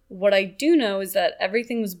 What I do know is that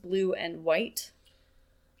everything was blue and white.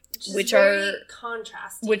 Which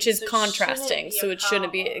is contrasting. So it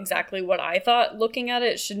shouldn't be exactly what I thought. Looking at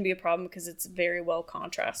it, it shouldn't be a problem because it's very well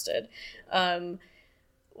contrasted.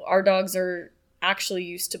 Our dogs are actually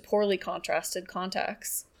used to poorly contrasted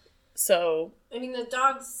contacts. So I mean, the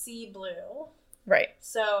dogs see blue. Right.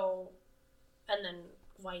 So, and then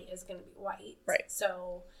white is going to be white. Right.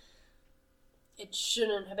 So it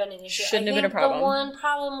shouldn't have been an issue. Shouldn't have been a problem. The one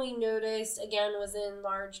problem we noticed, again, was in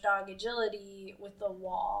large dog agility with the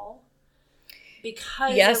wall.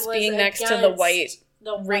 Because yes, being next to the white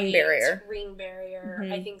ring barrier.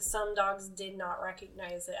 Mm-hmm. I think some dogs did not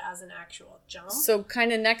recognize it as an actual jump. So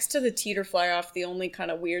kind of next to the teeter fly off, the only kind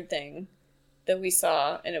of weird thing that we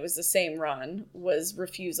saw, and it was the same run, was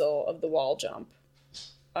refusal of the wall jump.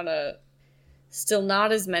 Still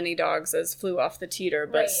not as many dogs as flew off the teeter,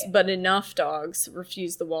 but enough dogs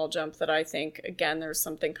refused the wall jump that I think, again, there's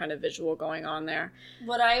something kind of visual going on there.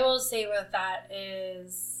 What I will say with that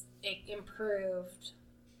is it improved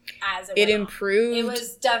as it improved. It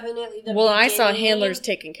was definitely the beginning. I saw handlers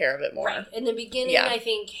taking care of it more. Right. In the beginning, I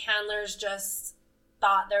think handlers just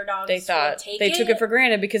thought their dogs would take it. They took it for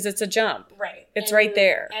granted because it's a jump. Right. It's right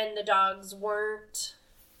there. And the dogs weren't...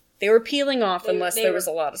 They were peeling off unless there was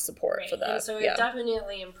a lot of support for that. And so it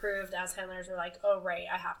definitely improved as handlers were like, oh, right,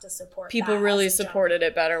 I have to support People really supported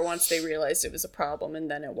it better once they realized it was a problem,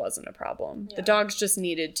 and then it wasn't a problem. Yeah. The dogs just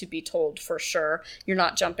needed to be told for sure, you're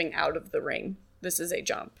not jumping out of the ring. This is a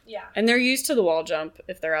jump. Yeah. And they're used to the wall jump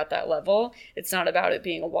if they're at that level. It's not about it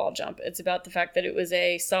being a wall jump. It's about the fact that it was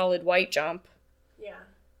a solid white jump. Yeah.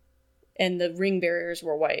 And the ring barriers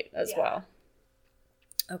were white as well.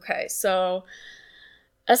 Okay, so...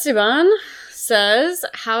 Esteban says,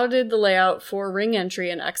 how did the layout for ring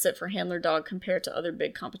entry and exit for handler dog compare to other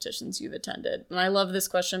big competitions you've attended? And I love this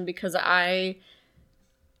question because I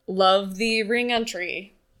love the ring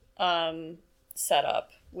entry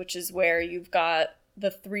setup, which is where you've got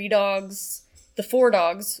the 4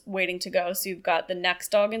 dogs waiting to go. So you've got the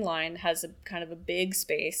next dog in line has a kind of a big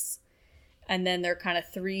space. And then there are kind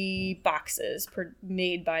of 3 boxes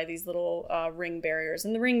made by these little ring barriers.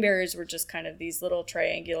 And the ring barriers were just kind of these little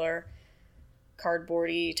triangular,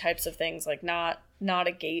 cardboardy types of things, like not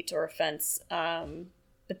a gate or a fence.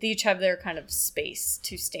 But they each have their kind of space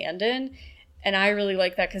to stand in. And I really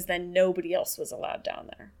like that because then nobody else was allowed down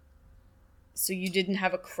there. So you didn't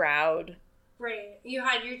have a crowd. Right. You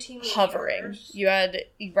had your team leaders. Hovering. You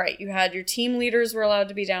had your team leaders were allowed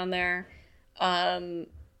to be down there.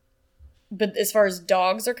 But as far as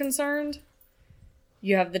dogs are concerned,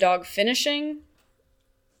 you have the dog finishing,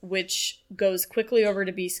 which goes quickly over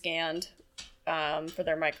to be scanned for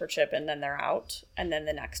their microchip, and then they're out. And then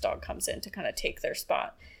the next dog comes in to kind of take their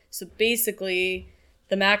spot. So basically,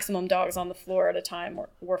 the maximum dogs on the floor at a time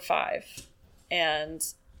were 5. And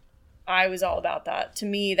I was all about that. To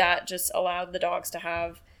me, that just allowed the dogs to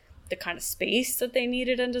have the kind of space that they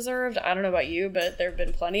needed and deserved. I don't know about you, but there have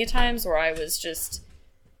been plenty of times where I was just...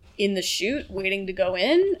 in the chute waiting to go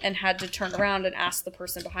in and had to turn around and ask the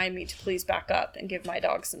person behind me to please back up and give my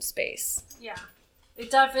dog some space. Yeah.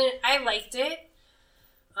 I liked it.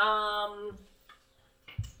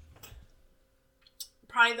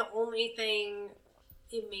 Probably the only thing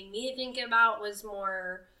it made me think about was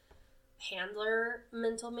more handler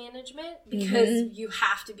mental management because you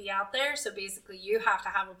have to be out there. So basically you have to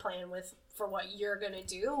have a plan for what you're going to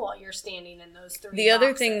do while you're standing in those 3 The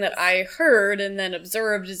other thing that I heard and then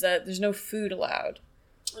observed is that there's no food allowed.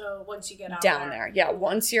 Once you get out down there. Yeah,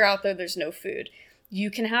 once you're out there, there's no food. You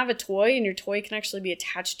can have a toy, and your toy can actually be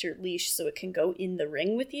attached to your leash so it can go in the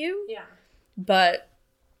ring with you. Yeah. But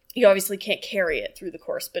you obviously can't carry it through the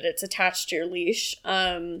course, but it's attached to your leash.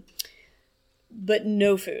 But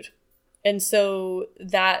no food. And so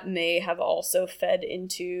that may have also fed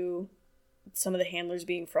into some of the handlers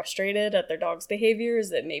being frustrated at their dog's behaviors,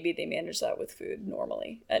 that maybe they manage that with food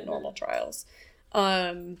normally at normal trials.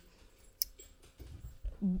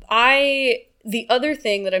 The other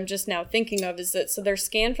thing that I'm just now thinking of is that, so they're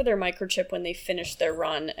scanned for their microchip when they finish their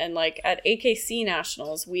run. And like at AKC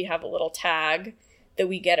Nationals, we have a little tag that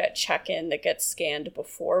we get at check-in that gets scanned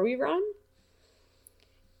before we run.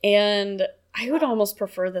 And I would almost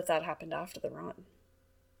prefer that happened after the run,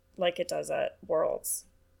 like it does at Worlds.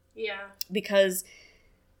 Yeah. Because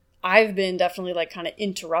I've been definitely like kind of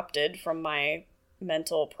interrupted from my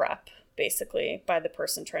mental prep, basically, by the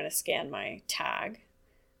person trying to scan my tag.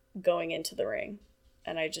 going into the ring.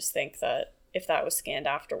 And I just think that if that was scanned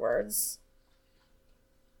afterwards,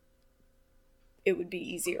 it would be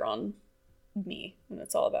easier on me, and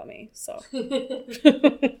it's all about me. So,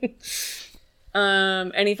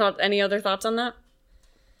 any other thoughts on that?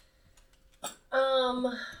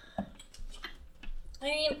 I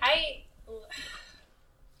mean, I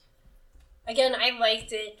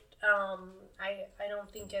liked it. I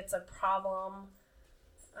don't think it's a problem.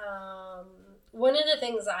 One of the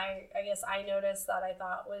things I guess I noticed that I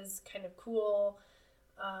thought was kind of cool,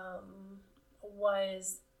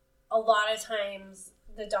 was a lot of times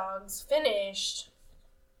the dogs finished,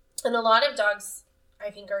 and a lot of dogs,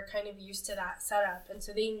 I think, are kind of used to that setup, and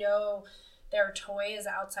so they know their toy is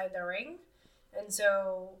outside the ring, and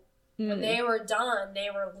so when they were done, they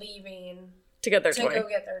were leaving to get their to toy. go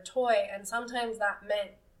get their toy, and sometimes that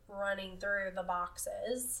meant running through the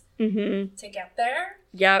boxes to get there.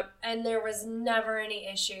 Yep. And there was never any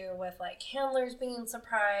issue with, like, handlers being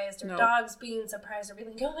surprised or No. dogs being surprised or being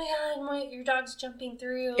like, oh my God, your dog's jumping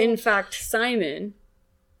through. In fact, Simon,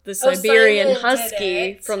 the Siberian Simon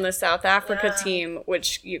Husky from the South Africa team,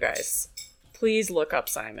 which you guys, please look up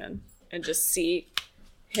Simon and just see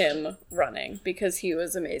him running, because he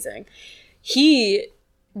was amazing. He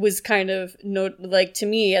was kind of, to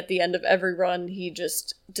me, at the end of every run, he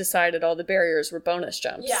just decided all the barriers were bonus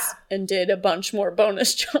jumps. Yeah. And did a bunch more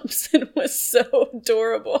bonus jumps, and it was so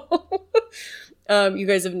adorable. You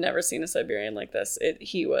guys have never seen a Siberian like this.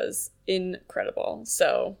 He was incredible.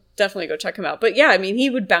 So definitely go check him out. But yeah, I mean, he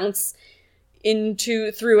would bounce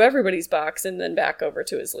through everybody's box and then back over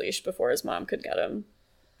to his leash before his mom could get him.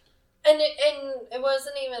 And it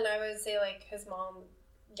wasn't even, I would say, like, his mom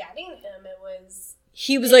getting him. It was...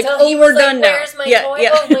 He was like, oh, we're done now. Where's my toy?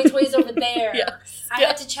 Yeah. Oh, my toy's over there. Yes. I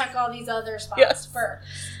had to check all these other spots first.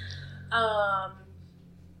 But,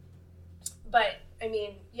 I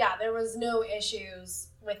mean, yeah, there was no issues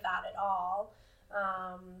with that at all.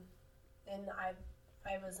 And I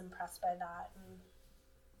was impressed by that.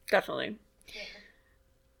 Definitely. Yeah.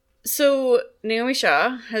 So Naomi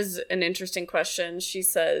Shah has an interesting question.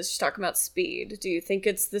 She's talking about speed. Do you think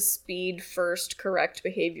it's the speed first, correct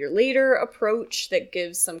behavior later approach that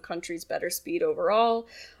gives some countries better speed overall?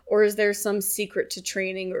 Or is there some secret to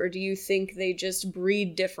training, or do you think they just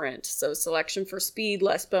breed different? So selection for speed,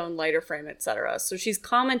 less bone, lighter frame, etc. So she's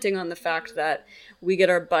commenting on the fact that we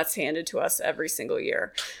get our butts handed to us every single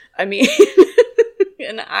year. I mean,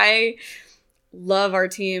 and I love our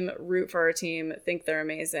team, root for our team, think they're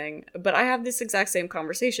amazing. But I have this exact same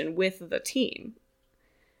conversation with the team,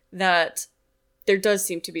 that there does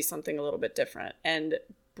seem to be something a little bit different. And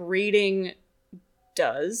breeding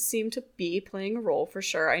does seem to be playing a role for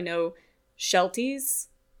sure. I know Shelties,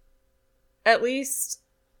 at least,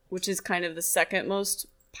 which is kind of the second most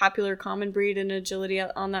popular common breed in agility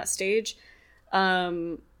on that stage.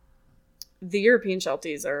 The European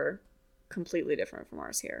Shelties are completely different from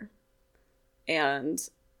ours here. And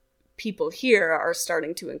people here are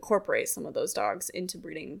starting to incorporate some of those dogs into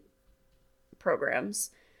breeding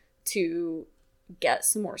programs to get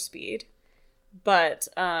some more speed. But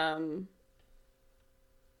I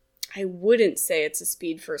wouldn't say it's a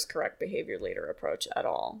speed first, correct behavior later approach at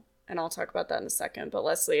all. And I'll talk about that in a second. But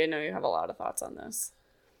Leslie, I know you have a lot of thoughts on this.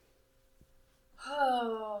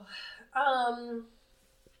 Oh,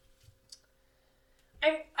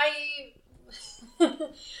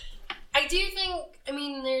 I do think, I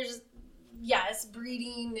mean, yes,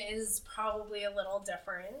 breeding is probably a little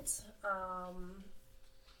different. I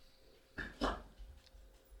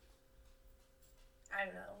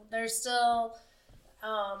don't know. There's still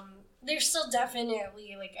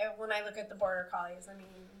definitely, like, when I look at the Border Collies, I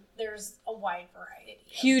mean, there's a wide variety.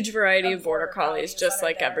 Huge variety of Border Collies, just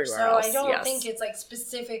like everywhere else. So I don't think it's, like,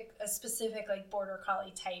 a specific, like, Border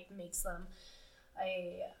Collie type makes them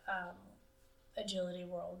a, Agility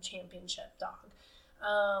World Championship dog.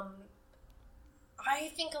 I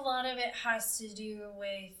think a lot of it has to do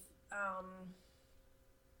with, a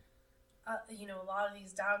lot of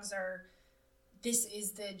these dogs this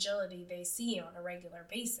is the agility they see on a regular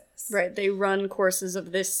basis. Right. They run courses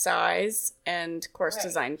of this size and course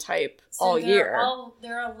design type all year.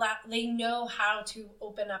 They know how to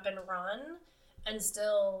open up and run and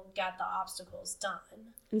still get the obstacles done.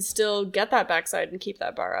 And still get that backside and keep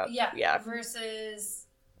that bar up. Yeah. Versus,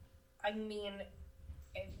 I mean,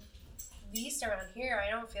 at least around here, I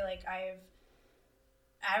don't feel like I've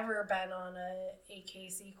ever been on a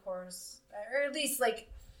AKC course, or at least, like,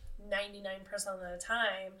 99% of the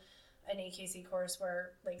time, an AKC course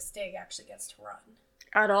where, like, Stig actually gets to run.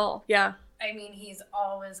 At all, yeah. I mean, he's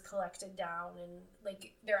always collected down, and,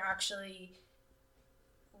 like, they're actually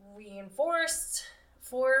reinforced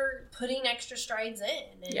for putting extra strides in.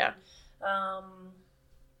 And, yeah.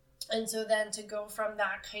 And so then to go from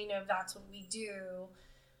that kind of, that's what we do,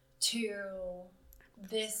 to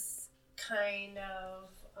this kind of,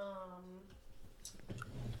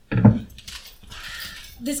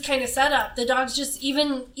 setup. The dogs just,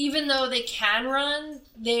 even though they can run,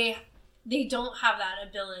 they don't have that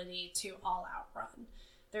ability to all out run.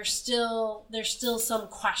 There's still some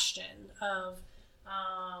question of,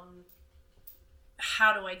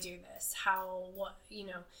 how do I do this?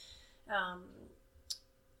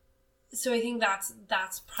 So I think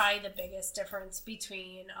that's probably the biggest difference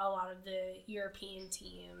between a lot of the European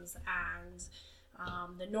teams and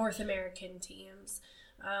the North American teams,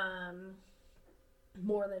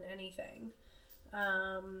 more than anything.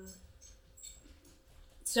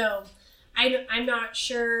 So I'm not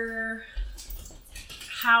sure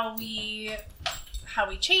how we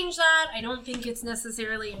change that. I don't think it's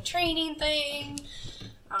necessarily a training thing.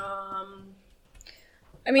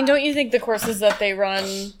 Don't you think the courses that they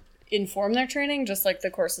run inform their training, just like the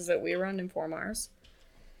courses that we run inform ours?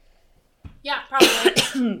 Yeah,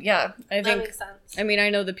 probably. Yeah, I think. That makes sense. I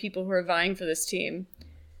know the people who are vying for this team,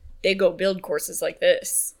 they go build courses like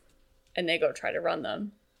this, and they go try to run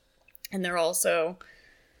them. And they're also,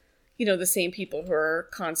 the same people who are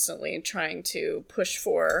constantly trying to push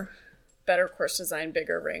for better course design,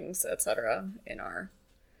 bigger rings, etc. in our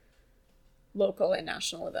local and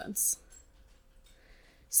national events.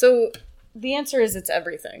 So the answer is it's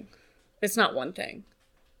everything. It's not one thing.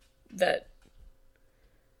 That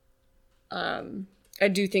I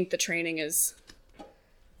do think the training is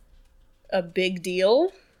a big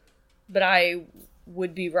deal, but I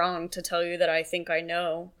would be wrong to tell you that I think I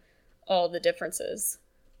know all the differences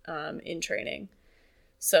in training.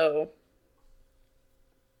 So,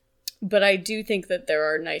 but I do think that there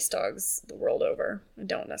are nice dogs the world over. I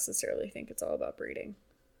don't necessarily think it's all about breeding.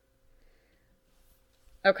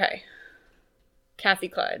 Okay. Kathy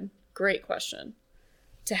Clyde, great question.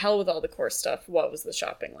 To hell with all the course stuff, what was the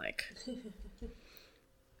shopping like?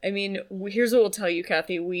 Here's what we'll tell you,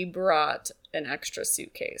 Kathy. We brought an extra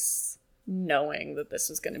suitcase, knowing that this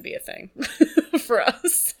was going to be a thing for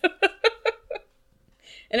us.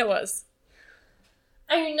 And it was.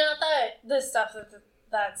 Not that the stuff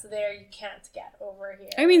that's there you can't get over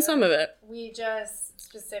here. Some of it. We just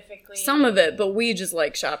specifically... Some of it, but we just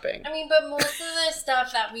like shopping. But most of the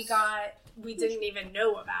stuff that we got, we didn't even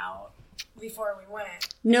know about before we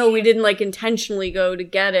went. No, we didn't intentionally go to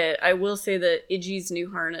get it. I will say that Iggy's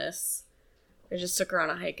new harness, I just took her on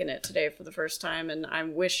a hike in it today for the first time, and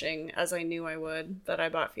I'm wishing, as I knew I would, that I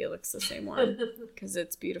bought Felix the same one, because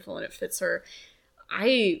it's beautiful and it fits her.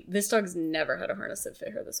 This dog's never had a harness that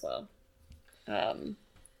fit her this well. I'm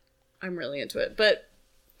really into it. But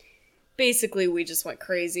basically, we just went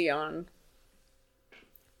crazy on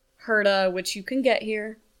Herta, which you can get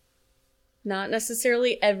here. Not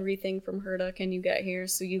necessarily everything from Herta can you get here.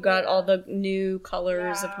 So you got all the new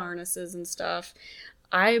colors of harnesses and stuff.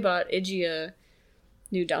 I bought Iggy a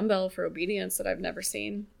new dumbbell for obedience that I've never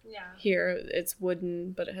seen. Yeah. Here, it's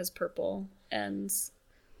wooden, but it has purple ends.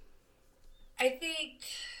 I think,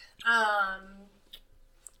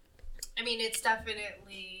 it's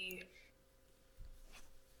definitely,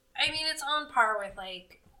 it's on par with,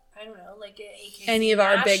 any of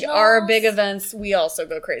our big events. We also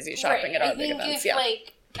go crazy shopping at our big events.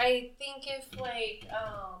 I think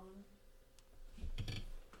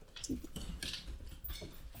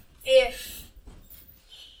if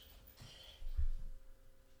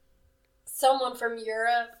someone from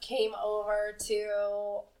Europe came over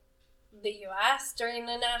to the U.S. during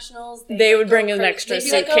the nationals, they would bring an extra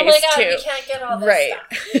suitcase too. Oh my God, we can't get all this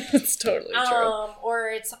stuff. It's totally true. Or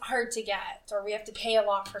it's hard to get, or we have to pay a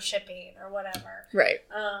lot for shipping, or whatever. Right.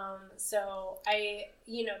 So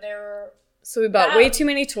So we bought way too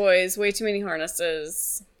many toys, way too many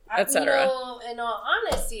harnesses, etc. In all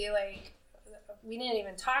honesty, we didn't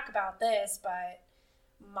even talk about this, but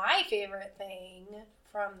my favorite thing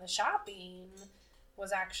from the shopping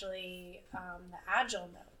was actually the Agile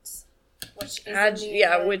Notes, which is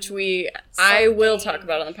I will talk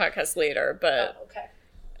about on the podcast later, but okay.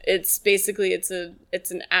 It's basically it's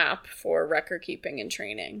an app for record keeping and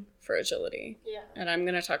training for agility. Yeah. And I'm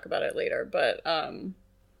going to talk about it later, but and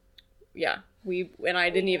I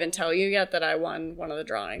didn't even tell you yet that I won one of the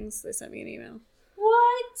drawings. They sent me an email.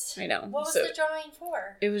 What? I know. What was the drawing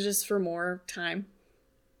for? It was just for more time.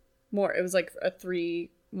 It was like a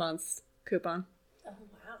 3-month coupon. Oh,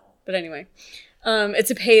 wow. But anyway, it's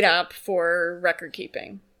a paid app for record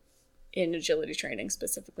keeping. in agility training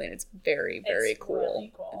specifically, and it's very, very cool.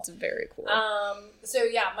 Really cool. It's very cool. So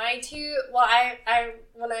yeah, my two, well, I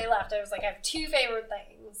when I left, I was like, I have two favorite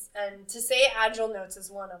things, and to say Agile Notes is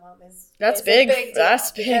one of them that's is big. A big deal,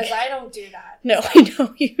 that's big. because I don't do that. No, so, I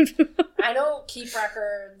know you do. I don't keep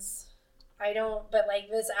records. I don't, but like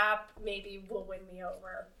this app maybe will win me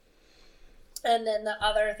over. And then the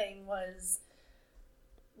other thing was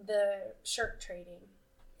the shirt trading.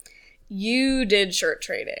 You did shirt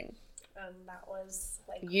trading. And that was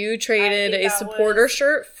like... You traded a supporter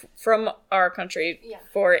shirt from our country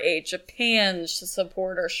for a Japan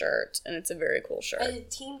supporter shirt. And it's a very cool shirt. A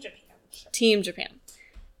Team Japan shirt. Team Japan.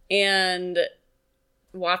 And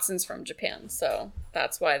Watson's from Japan. So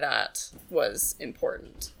that's why that was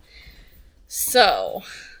important. So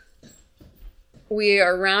we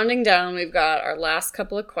are rounding down. We've got our last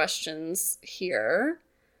couple of questions here.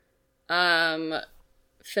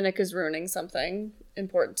 Finnick is ruining something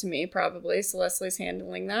important to me, probably. So Leslie's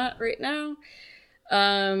handling that right now.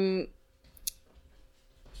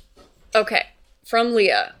 Okay. From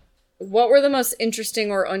Leah. What were the most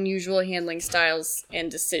interesting or unusual handling styles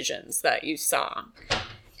and decisions that you saw?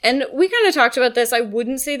 And we kind of talked about this. I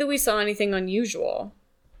wouldn't say that we saw anything unusual.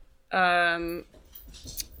 I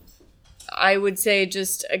would say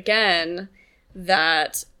just, again,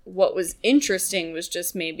 that what was interesting was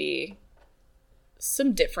just maybe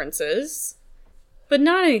some differences, but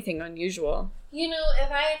not anything unusual. You know, if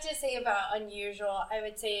I had to say about unusual, I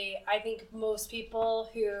would say I think most people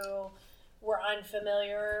who were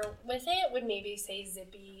unfamiliar with it would maybe say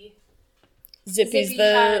Zippy. Zippy's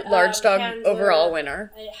the large dog overall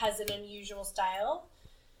winner. It has an unusual style,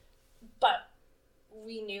 but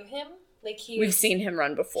we knew him. Like we've seen him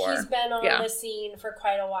run before. He's been on the scene for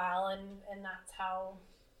quite a while, and that's how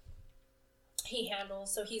he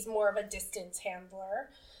handles. So he's more of a distance handler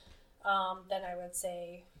than I would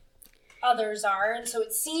say others are, and so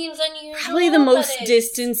it seems unusual. Probably the most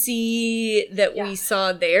distancy that we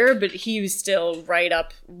saw there, but he was still right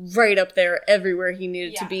up there everywhere he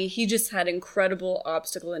needed to be. He just had incredible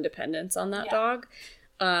obstacle independence on that dog.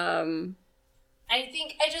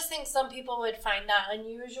 I just think some people would find that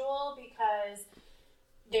unusual because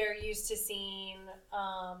they're used to seeing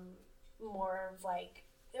more of like,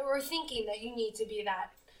 we're thinking that you need to be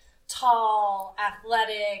that tall,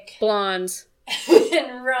 athletic, blonde,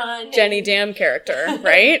 and run. Jenny Dam character,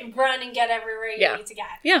 right? Run and get everywhere you need to get.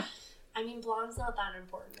 Yeah. I mean, blonde's not that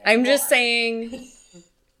important anymore. I'm just saying,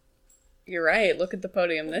 you're right. Look at the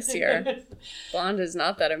podium this year. Blonde is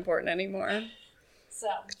not that important anymore. So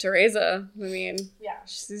Teresa, I mean,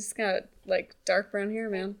 she's got like dark brown hair,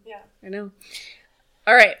 man. Yeah, I know.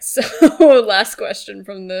 All right, so last question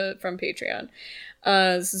from Patreon.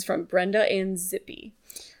 This is from Brenda and Zippy.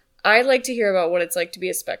 I'd like to hear about what it's like to be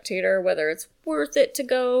a spectator, whether it's worth it to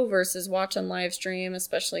go versus watch on live stream,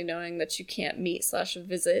 especially knowing that you can't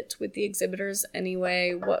meet/visit with the exhibitors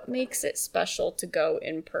anyway. What makes it special to go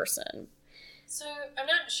in person? So I'm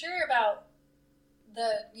not sure about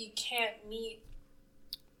you can't meet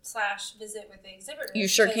 /visit with the exhibitors. You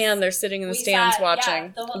sure can. They're sitting in the stands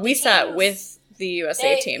watching. We sat with the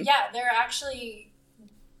USA team. Yeah, they're actually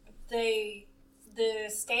the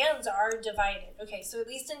stands are divided. Okay, so at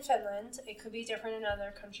least in Finland, it could be different in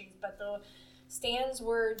other countries, but the stands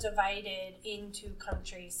were divided into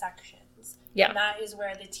country sections. Yeah. And that is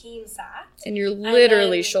where the team sat. And you're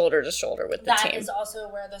literally shoulder to shoulder with the team. That is also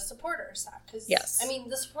where the supporters sat. Yes. I mean,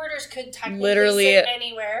 the supporters could technically sit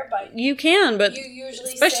anywhere, but... You can, but you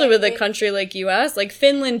usually especially with a country like US, like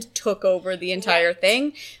Finland took over the entire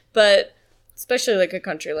thing, but especially like a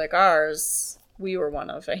country like ours... We were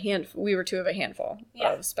two of a handful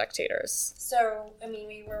of spectators. So, I mean,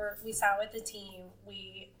 we sat with the team.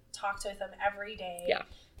 We talked with them every day. Yeah.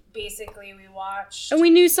 Basically, we watched. And we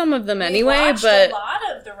knew some of them anyway, but. a lot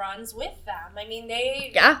of the runs with them. I mean,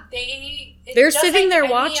 they're sitting there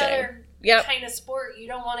watching. Other kind of sport, you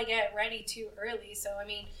don't want to get ready too early. So, I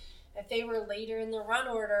mean, if they were later in the run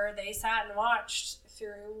order, they sat and watched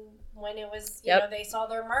through when it was, you know, they saw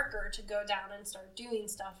their marker to go down and start doing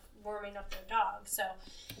stuff, warming up their dog. So,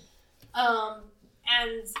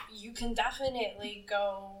 and you can definitely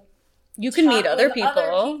go. You can meet other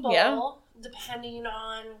people. Yeah. Depending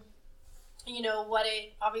on, you know, what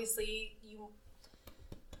it, obviously, you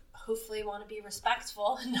hopefully want to be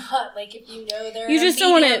respectful, not like if you know they're you just a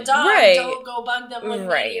medium dog, right. don't go bug them when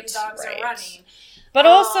medium dogs are running. But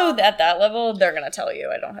also at that level, they're going to tell you,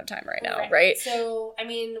 I don't have time right now, right? So, I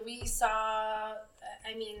mean,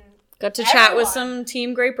 got to chat with some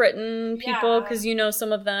Team Great Britain people because you know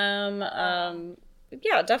some of them.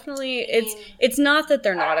 Yeah, definitely. It's not that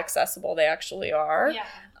they're not accessible. They actually are. Yeah.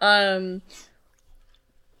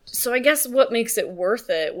 So I guess what makes it worth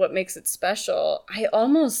it, what makes it special, I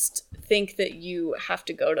almost think that you have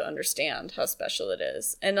to go to understand how special it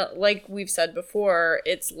is. And like we've said before,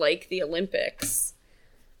 it's like the Olympics.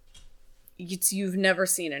 You've never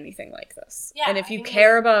seen anything like this. Yeah, and if you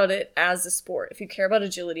care about it as a sport, if you care about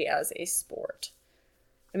agility as a sport,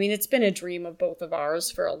 I mean, it's been a dream of both of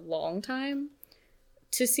ours for a long time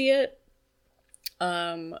to see it.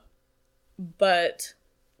 But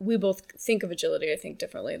we both think of agility, I think,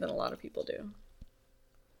 differently than a lot of people do.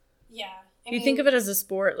 Yeah. If you think of it as a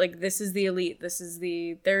sport, like, this is the elite,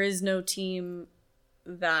 there is no team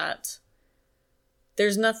that,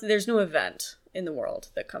 there's no event in the world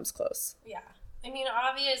that comes close. Yeah. I mean,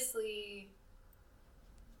 obviously,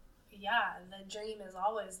 yeah, the dream is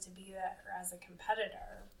always to be there as a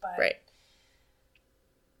competitor, but right.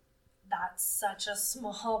 That's such a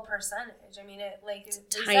small percentage. I mean, it's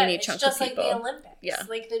tiny chunk just of people. Like the Olympics. Yeah,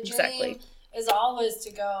 like the dream exactly. is always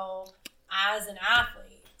to go as an athlete.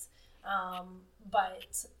 But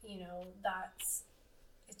it's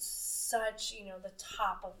such, the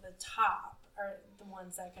top of the top are the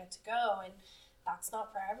ones that get to go, and that's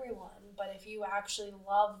not for everyone. But if you actually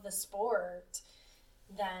love the sport,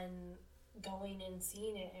 then going and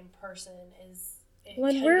seeing it in person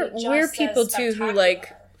we're people too who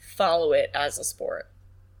like follow it as a sport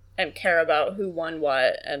and care about who won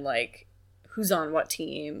what and like who's on what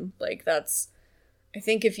team. Like, that's, I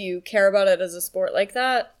think if you care about it as a sport like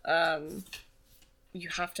that, you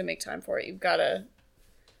have to make time for it. You've got to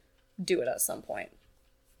do it at some point.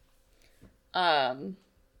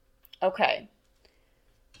 Okay.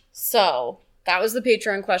 So that was the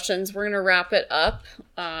Patreon questions. We're going to wrap it up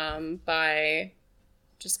by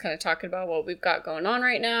just kind of talking about what we've got going on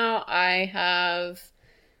right now. I have,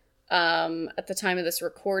 at the time of this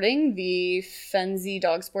recording, the Fenzi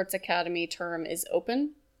Dog Sports Academy term is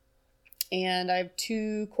open. And I have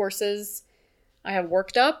 2 courses I have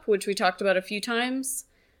Worked Up, which we talked about a few times.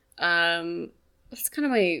 That's kind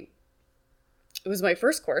of it was my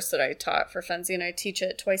first course that I taught for Fenzi, and I teach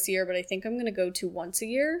it twice a year, but I think I'm going to go to once a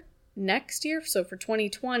year next year. So for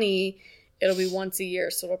 2020, it'll be once a year.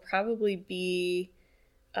 So it'll probably be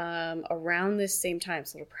around this same time.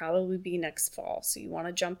 So it'll probably be next fall. So you want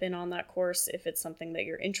to jump in on that course if it's something that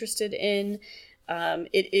you're interested in.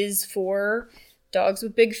 It is for dogs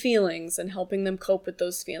with big feelings and helping them cope with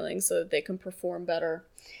those feelings so that they can perform better.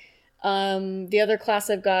 The other class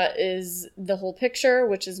I've got is The Whole Picture,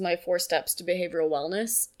 which is my 4 steps to behavioral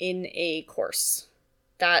wellness in a course.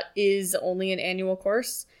 That is only an annual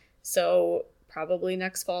course, so probably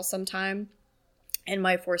next fall sometime. And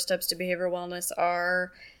my 4 steps to behavioral wellness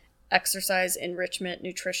are exercise, enrichment,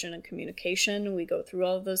 nutrition, and communication. We go through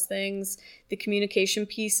all of those things. The communication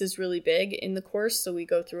piece is really big in the course, so we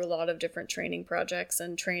go through a lot of different training projects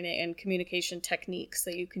and training and communication techniques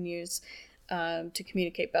that you can use to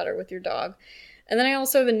communicate better with your dog. And then I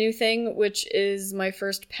also have a new thing, which is my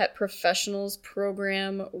first Pet Professionals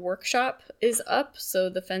Program workshop is up. So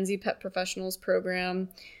the Fenzi Pet Professionals Program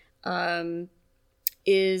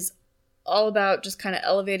is all about just kind of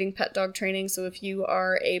elevating pet dog training. So if you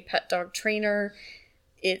are a pet dog trainer,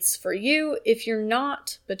 it's for you. If you're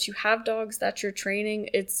not, but you have dogs that you're training,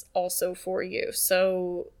 it's also for you.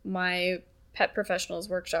 So my Pet Professionals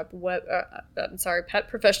workshop, Pet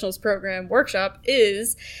Professionals Program workshop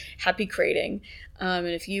is Happy Crating. And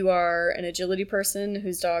if you are an agility person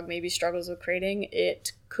whose dog maybe struggles with crating,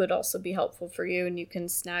 it could also be helpful for you, and you can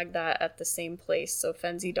snag that at the same place. So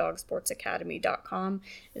FenziDogSportsAcademy.com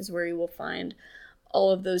is where you will find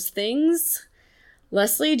all of those things.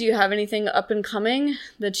 Leslie, do you have anything up and coming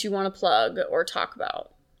that you want to plug or talk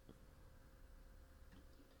about?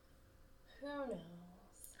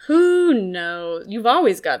 Who knows? You've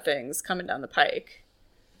always got things coming down the pike.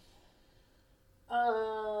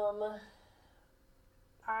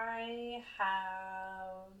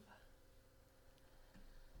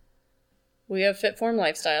 We have Fit Form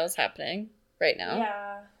Lifestyles happening right now.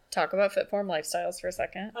 Yeah. Talk about Fit Form Lifestyles for a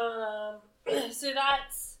second. So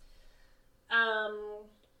that's a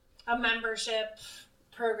membership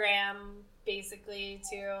program, basically,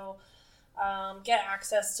 to get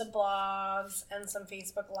access to blogs and some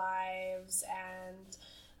Facebook Lives and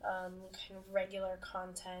kind of regular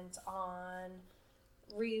content on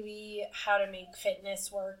really how to make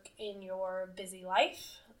fitness work in your busy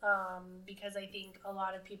life. Because I think a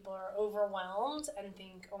lot of people are overwhelmed and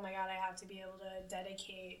think, oh my God, I have to be able to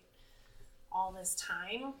dedicate all this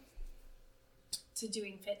time to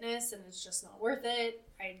doing fitness and it's just not worth it.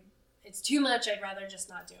 It's too much. I'd rather just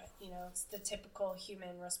not do it. It's the typical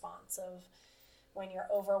human response of when you're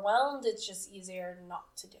overwhelmed, it's just easier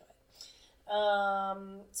not to do it.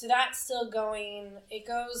 So that's still going. It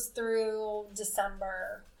goes through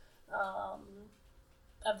December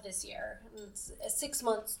of this year. It's 6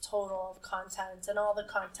 months total of content, and all the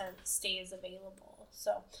content stays available.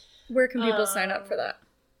 So, where can people sign up for that?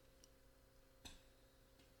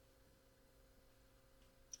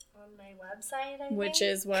 On my website, Which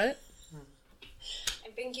is what? I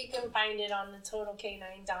think you can find it on the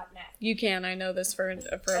totalcanine.net. You can. I know this for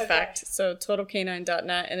a fact. So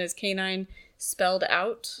totalcanine.net, and is canine spelled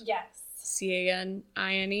out? Yes.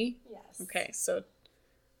 CANINE? Yes. Okay, so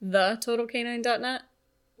the totalcanine.net?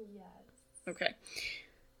 Yes. Okay.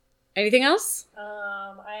 Anything else?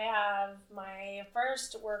 I have my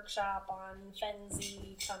first workshop on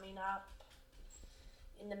Fenzi coming up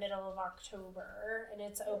in the middle of October, and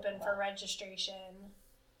it's open for registration.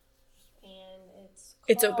 And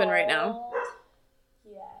it's open right now?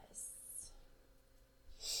 Yes.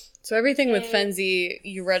 So everything with Fenzi,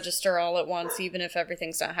 you register all at once, even if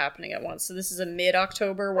everything's not happening at once. So this is a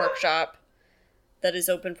mid-October workshop that is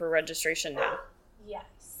open for registration now. Yes.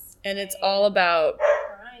 And it's all about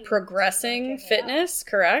progressing fitness,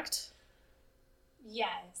 correct?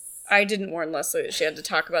 Yes. I didn't warn Leslie that she had to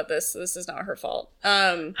talk about this, so this is not her fault.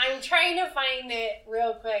 I'm trying to find it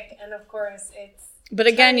real quick, and of course it's... But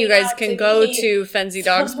again, you guys can go to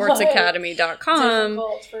FenziDogSportsAcademy.com.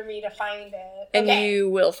 Difficult for me to find it. And you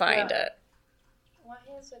will find it. Why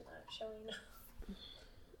is it not showing up?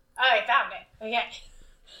 Oh, I found it. Okay.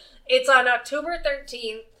 It's on October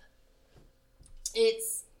 13th.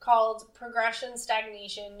 It's called Progression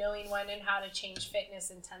Stagnation, Knowing When and How to Change Fitness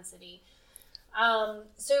Intensity.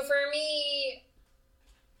 So for me,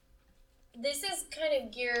 this is kind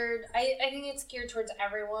of geared, I think it's geared towards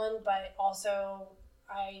everyone, but also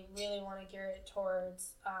I really want to gear it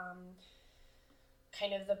towards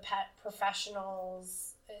kind of the pet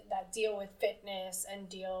professionals that deal with fitness and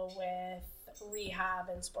deal with rehab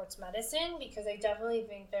and sports medicine, because I definitely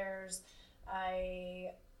think there's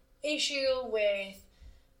a issue with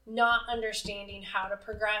not understanding how to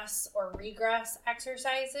progress or regress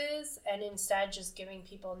exercises, and instead just giving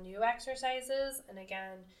people new exercises, and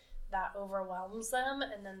again, that overwhelms them,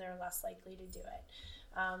 and then they're less likely to do it.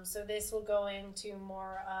 So this will go into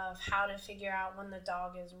more of how to figure out when the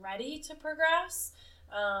dog is ready to progress,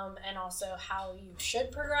 and also how you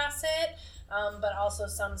should progress it, but also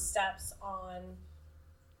some steps on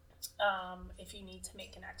if you need to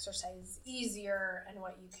make an exercise easier and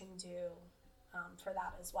what you can do for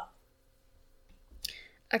that as well.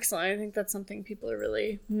 Excellent. I think that's something people are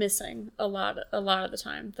really missing a lot of the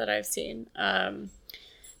time that I've seen.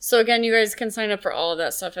 So again, you guys can sign up for all of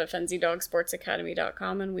that stuff at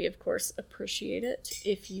FenziDogSportsAcademy.com, and we of course appreciate it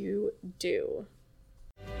if you do.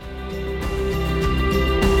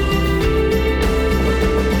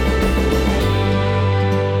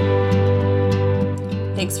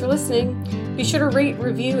 Thanks for listening. Be sure to rate,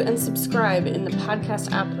 review, and subscribe in the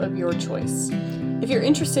podcast app of your choice. If you're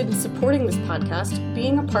interested in supporting this podcast,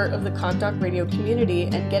 being a part of the CogDog Radio community,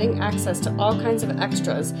 and getting access to all kinds of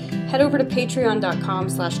extras, head over to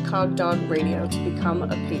patreon.com/CogDogRadio to become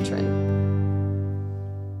a patron.